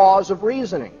common laws of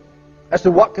reasoning as to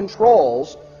what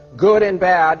controls good and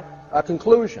bad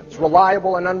conclusions,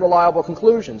 reliable and unreliable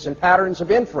conclusions, and patterns of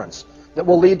inference that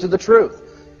will lead to the truth.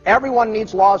 Everyone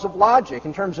needs laws of logic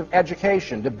in terms of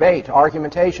education, debate,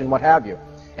 argumentation, what have you.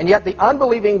 And yet the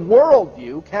unbelieving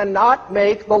worldview cannot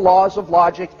make the laws of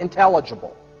logic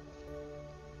intelligible.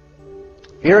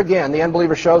 Here again, the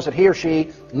unbeliever shows that he or she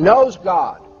knows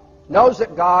God, knows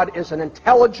that God is an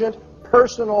intelligent,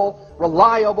 personal,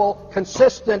 reliable,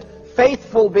 consistent,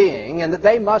 faithful being, and that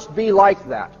they must be like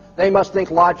that. They must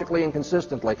think logically and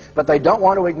consistently, but they don't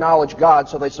want to acknowledge God,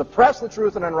 so they suppress the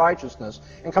truth and unrighteousness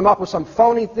and come up with some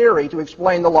phony theory to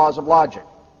explain the laws of logic.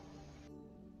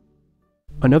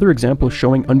 Another example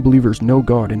showing unbelievers know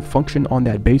God and function on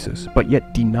that basis, but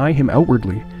yet deny him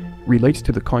outwardly, relates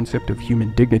to the concept of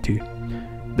human dignity.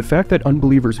 The fact that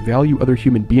unbelievers value other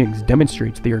human beings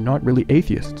demonstrates they are not really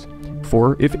atheists.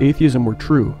 For if atheism were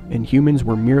true, and humans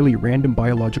were merely random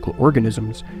biological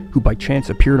organisms who by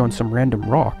chance appeared on some random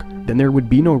rock, then there would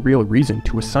be no real reason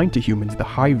to assign to humans the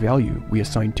high value we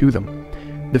assign to them.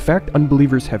 The fact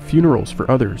unbelievers have funerals for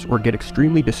others or get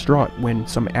extremely distraught when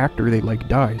some actor they like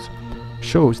dies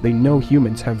shows they know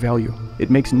humans have value. It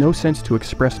makes no sense to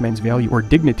express man's value or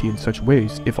dignity in such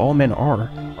ways if all men are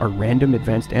random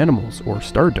advanced animals or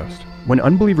stardust. When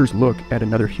unbelievers look at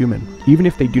another human, even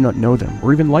if they do not know them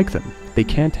or even like them, they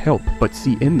can't help but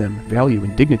see in them value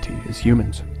and dignity as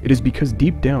humans. It is because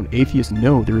deep down atheists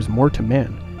know there is more to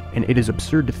man, and it is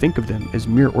absurd to think of them as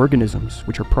mere organisms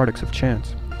which are products of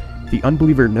chance. The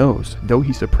unbeliever knows, though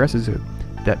he suppresses it,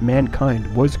 that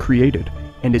mankind was created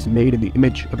and is made in the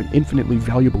image of an infinitely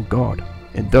valuable God,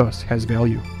 and thus has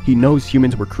value. He knows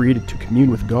humans were created to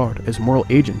commune with God as moral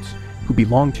agents who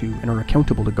belong to and are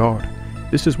accountable to God.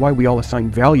 This is why we all assign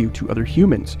value to other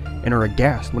humans and are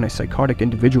aghast when a psychotic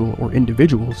individual or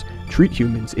individuals treat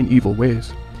humans in evil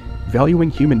ways.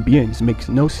 Valuing human beings makes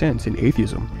no sense in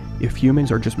atheism if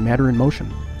humans are just matter in motion.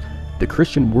 The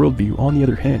Christian worldview, on the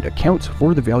other hand, accounts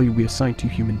for the value we assign to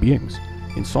human beings.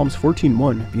 In Psalms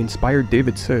 14:1, the inspired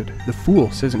David said, "The fool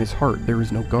says in his heart, there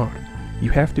is no God." You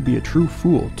have to be a true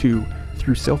fool to,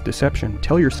 through self-deception,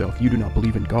 tell yourself you do not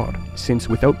believe in God, since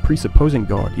without presupposing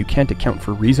God, you can't account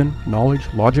for reason, knowledge,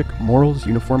 logic, morals,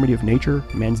 uniformity of nature,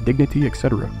 man's dignity,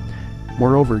 etc.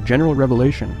 Moreover, general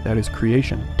revelation, that is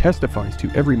creation, testifies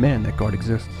to every man that God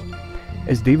exists.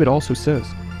 As David also says,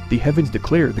 "The heavens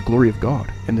declare the glory of God,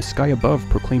 and the sky above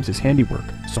proclaims his handiwork,"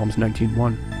 Psalms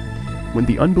 19:1. When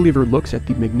the unbeliever looks at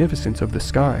the magnificence of the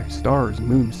sky, stars,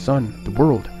 moon, sun, the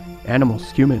world,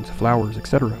 animals, humans, flowers,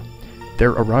 etc.,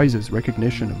 there arises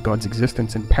recognition of God's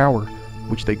existence and power,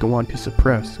 which they go on to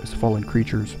suppress as fallen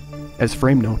creatures. As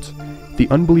Frame notes, the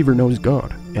unbeliever knows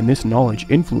God, and this knowledge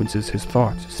influences his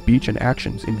thoughts, speech, and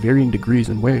actions in varying degrees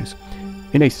and ways,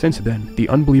 In a sense then, the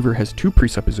unbeliever has two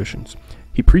presuppositions.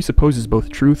 He presupposes both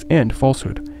truth and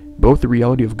falsehood, both the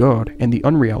reality of God and the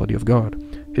unreality of God.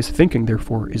 His thinking,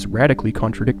 therefore, is radically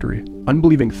contradictory.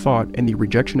 Unbelieving thought and the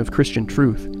rejection of Christian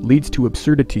truth leads to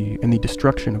absurdity and the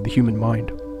destruction of the human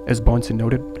mind. As Bonson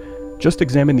noted, just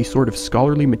examine the sort of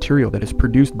scholarly material that is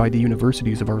produced by the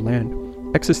universities of our land.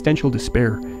 Existential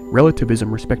despair,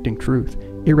 relativism respecting truth,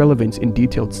 irrelevance in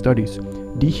detailed studies,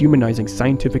 dehumanizing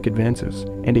scientific advances,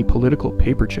 and a political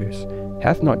paper chase.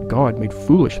 Hath not God made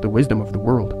foolish the wisdom of the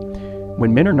world?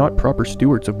 When men are not proper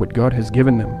stewards of what God has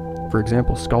given them, for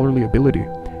example, scholarly ability,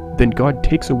 then God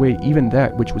takes away even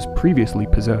that which was previously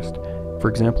possessed, for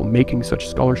example, making such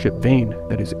scholarship vain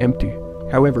that is empty.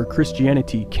 However,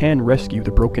 Christianity can rescue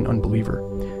the broken unbeliever.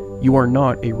 You are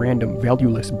not a random,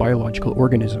 valueless biological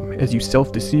organism, as you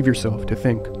self-deceive yourself to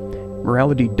think.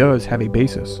 Morality does have a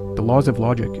basis. The laws of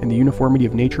logic and the uniformity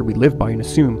of nature we live by and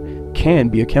assume can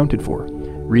be accounted for.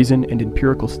 Reason and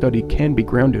empirical study can be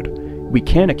grounded. We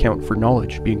can account for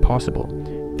knowledge being possible.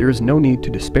 There is no need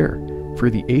to despair, for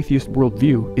the atheist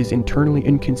worldview is internally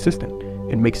inconsistent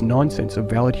and makes nonsense of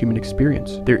valid human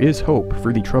experience. There is hope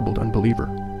for the troubled unbeliever.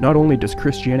 Not only does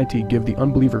Christianity give the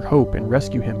unbeliever hope and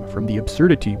rescue him from the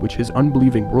absurdity which his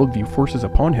unbelieving worldview forces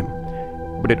upon him,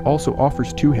 but it also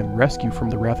offers to him rescue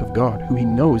from the wrath of God, who he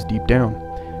knows deep down.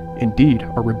 Indeed,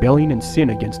 our rebellion and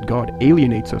sin against God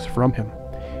alienates us from him.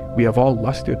 We have all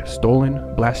lusted,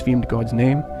 stolen, blasphemed God's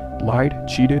name, lied,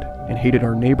 cheated, and hated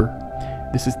our neighbor.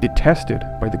 This is detested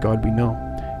by the God we know,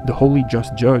 the holy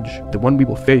just judge, the one we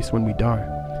will face when we die.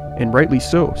 And rightly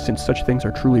so, since such things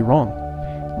are truly wrong.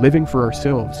 Living for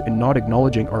ourselves and not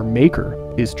acknowledging our Maker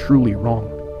is truly wrong,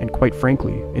 and quite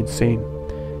frankly, insane.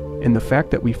 And the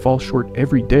fact that we fall short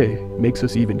every day makes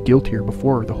us even guiltier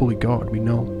before the holy God we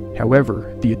know.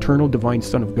 However, the eternal divine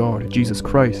Son of God, Jesus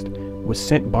Christ, was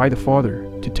sent by the Father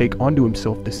to take onto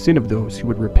himself the sin of those who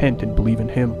would repent and believe in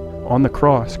him. On the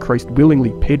cross, Christ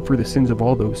willingly paid for the sins of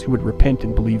all those who would repent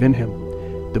and believe in him.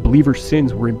 The believer's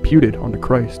sins were imputed onto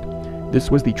Christ.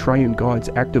 This was the triune God's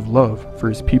act of love for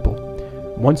his people.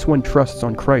 Once one trusts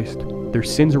on Christ, their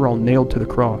sins are all nailed to the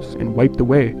cross and wiped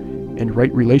away, and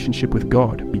right relationship with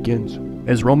God begins.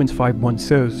 As Romans 5:1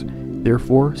 says,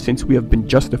 "Therefore, since we have been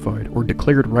justified or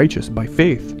declared righteous by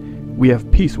faith, we have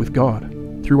peace with God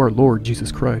through our Lord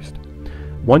Jesus Christ."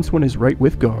 Once one is right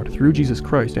with God through Jesus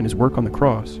Christ and his work on the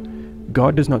cross,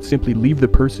 God does not simply leave the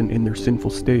person in their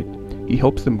sinful state. He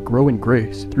helps them grow in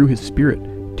grace through his Spirit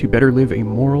to better live a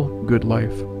moral, good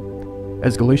life.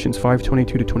 As Galatians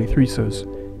 5:22-23 says,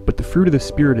 "But the fruit of the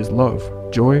Spirit is love,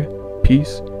 joy,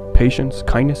 peace, patience,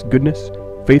 kindness, goodness,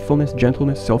 faithfulness,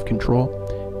 gentleness, self-control.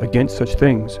 Against such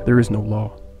things there is no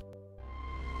law."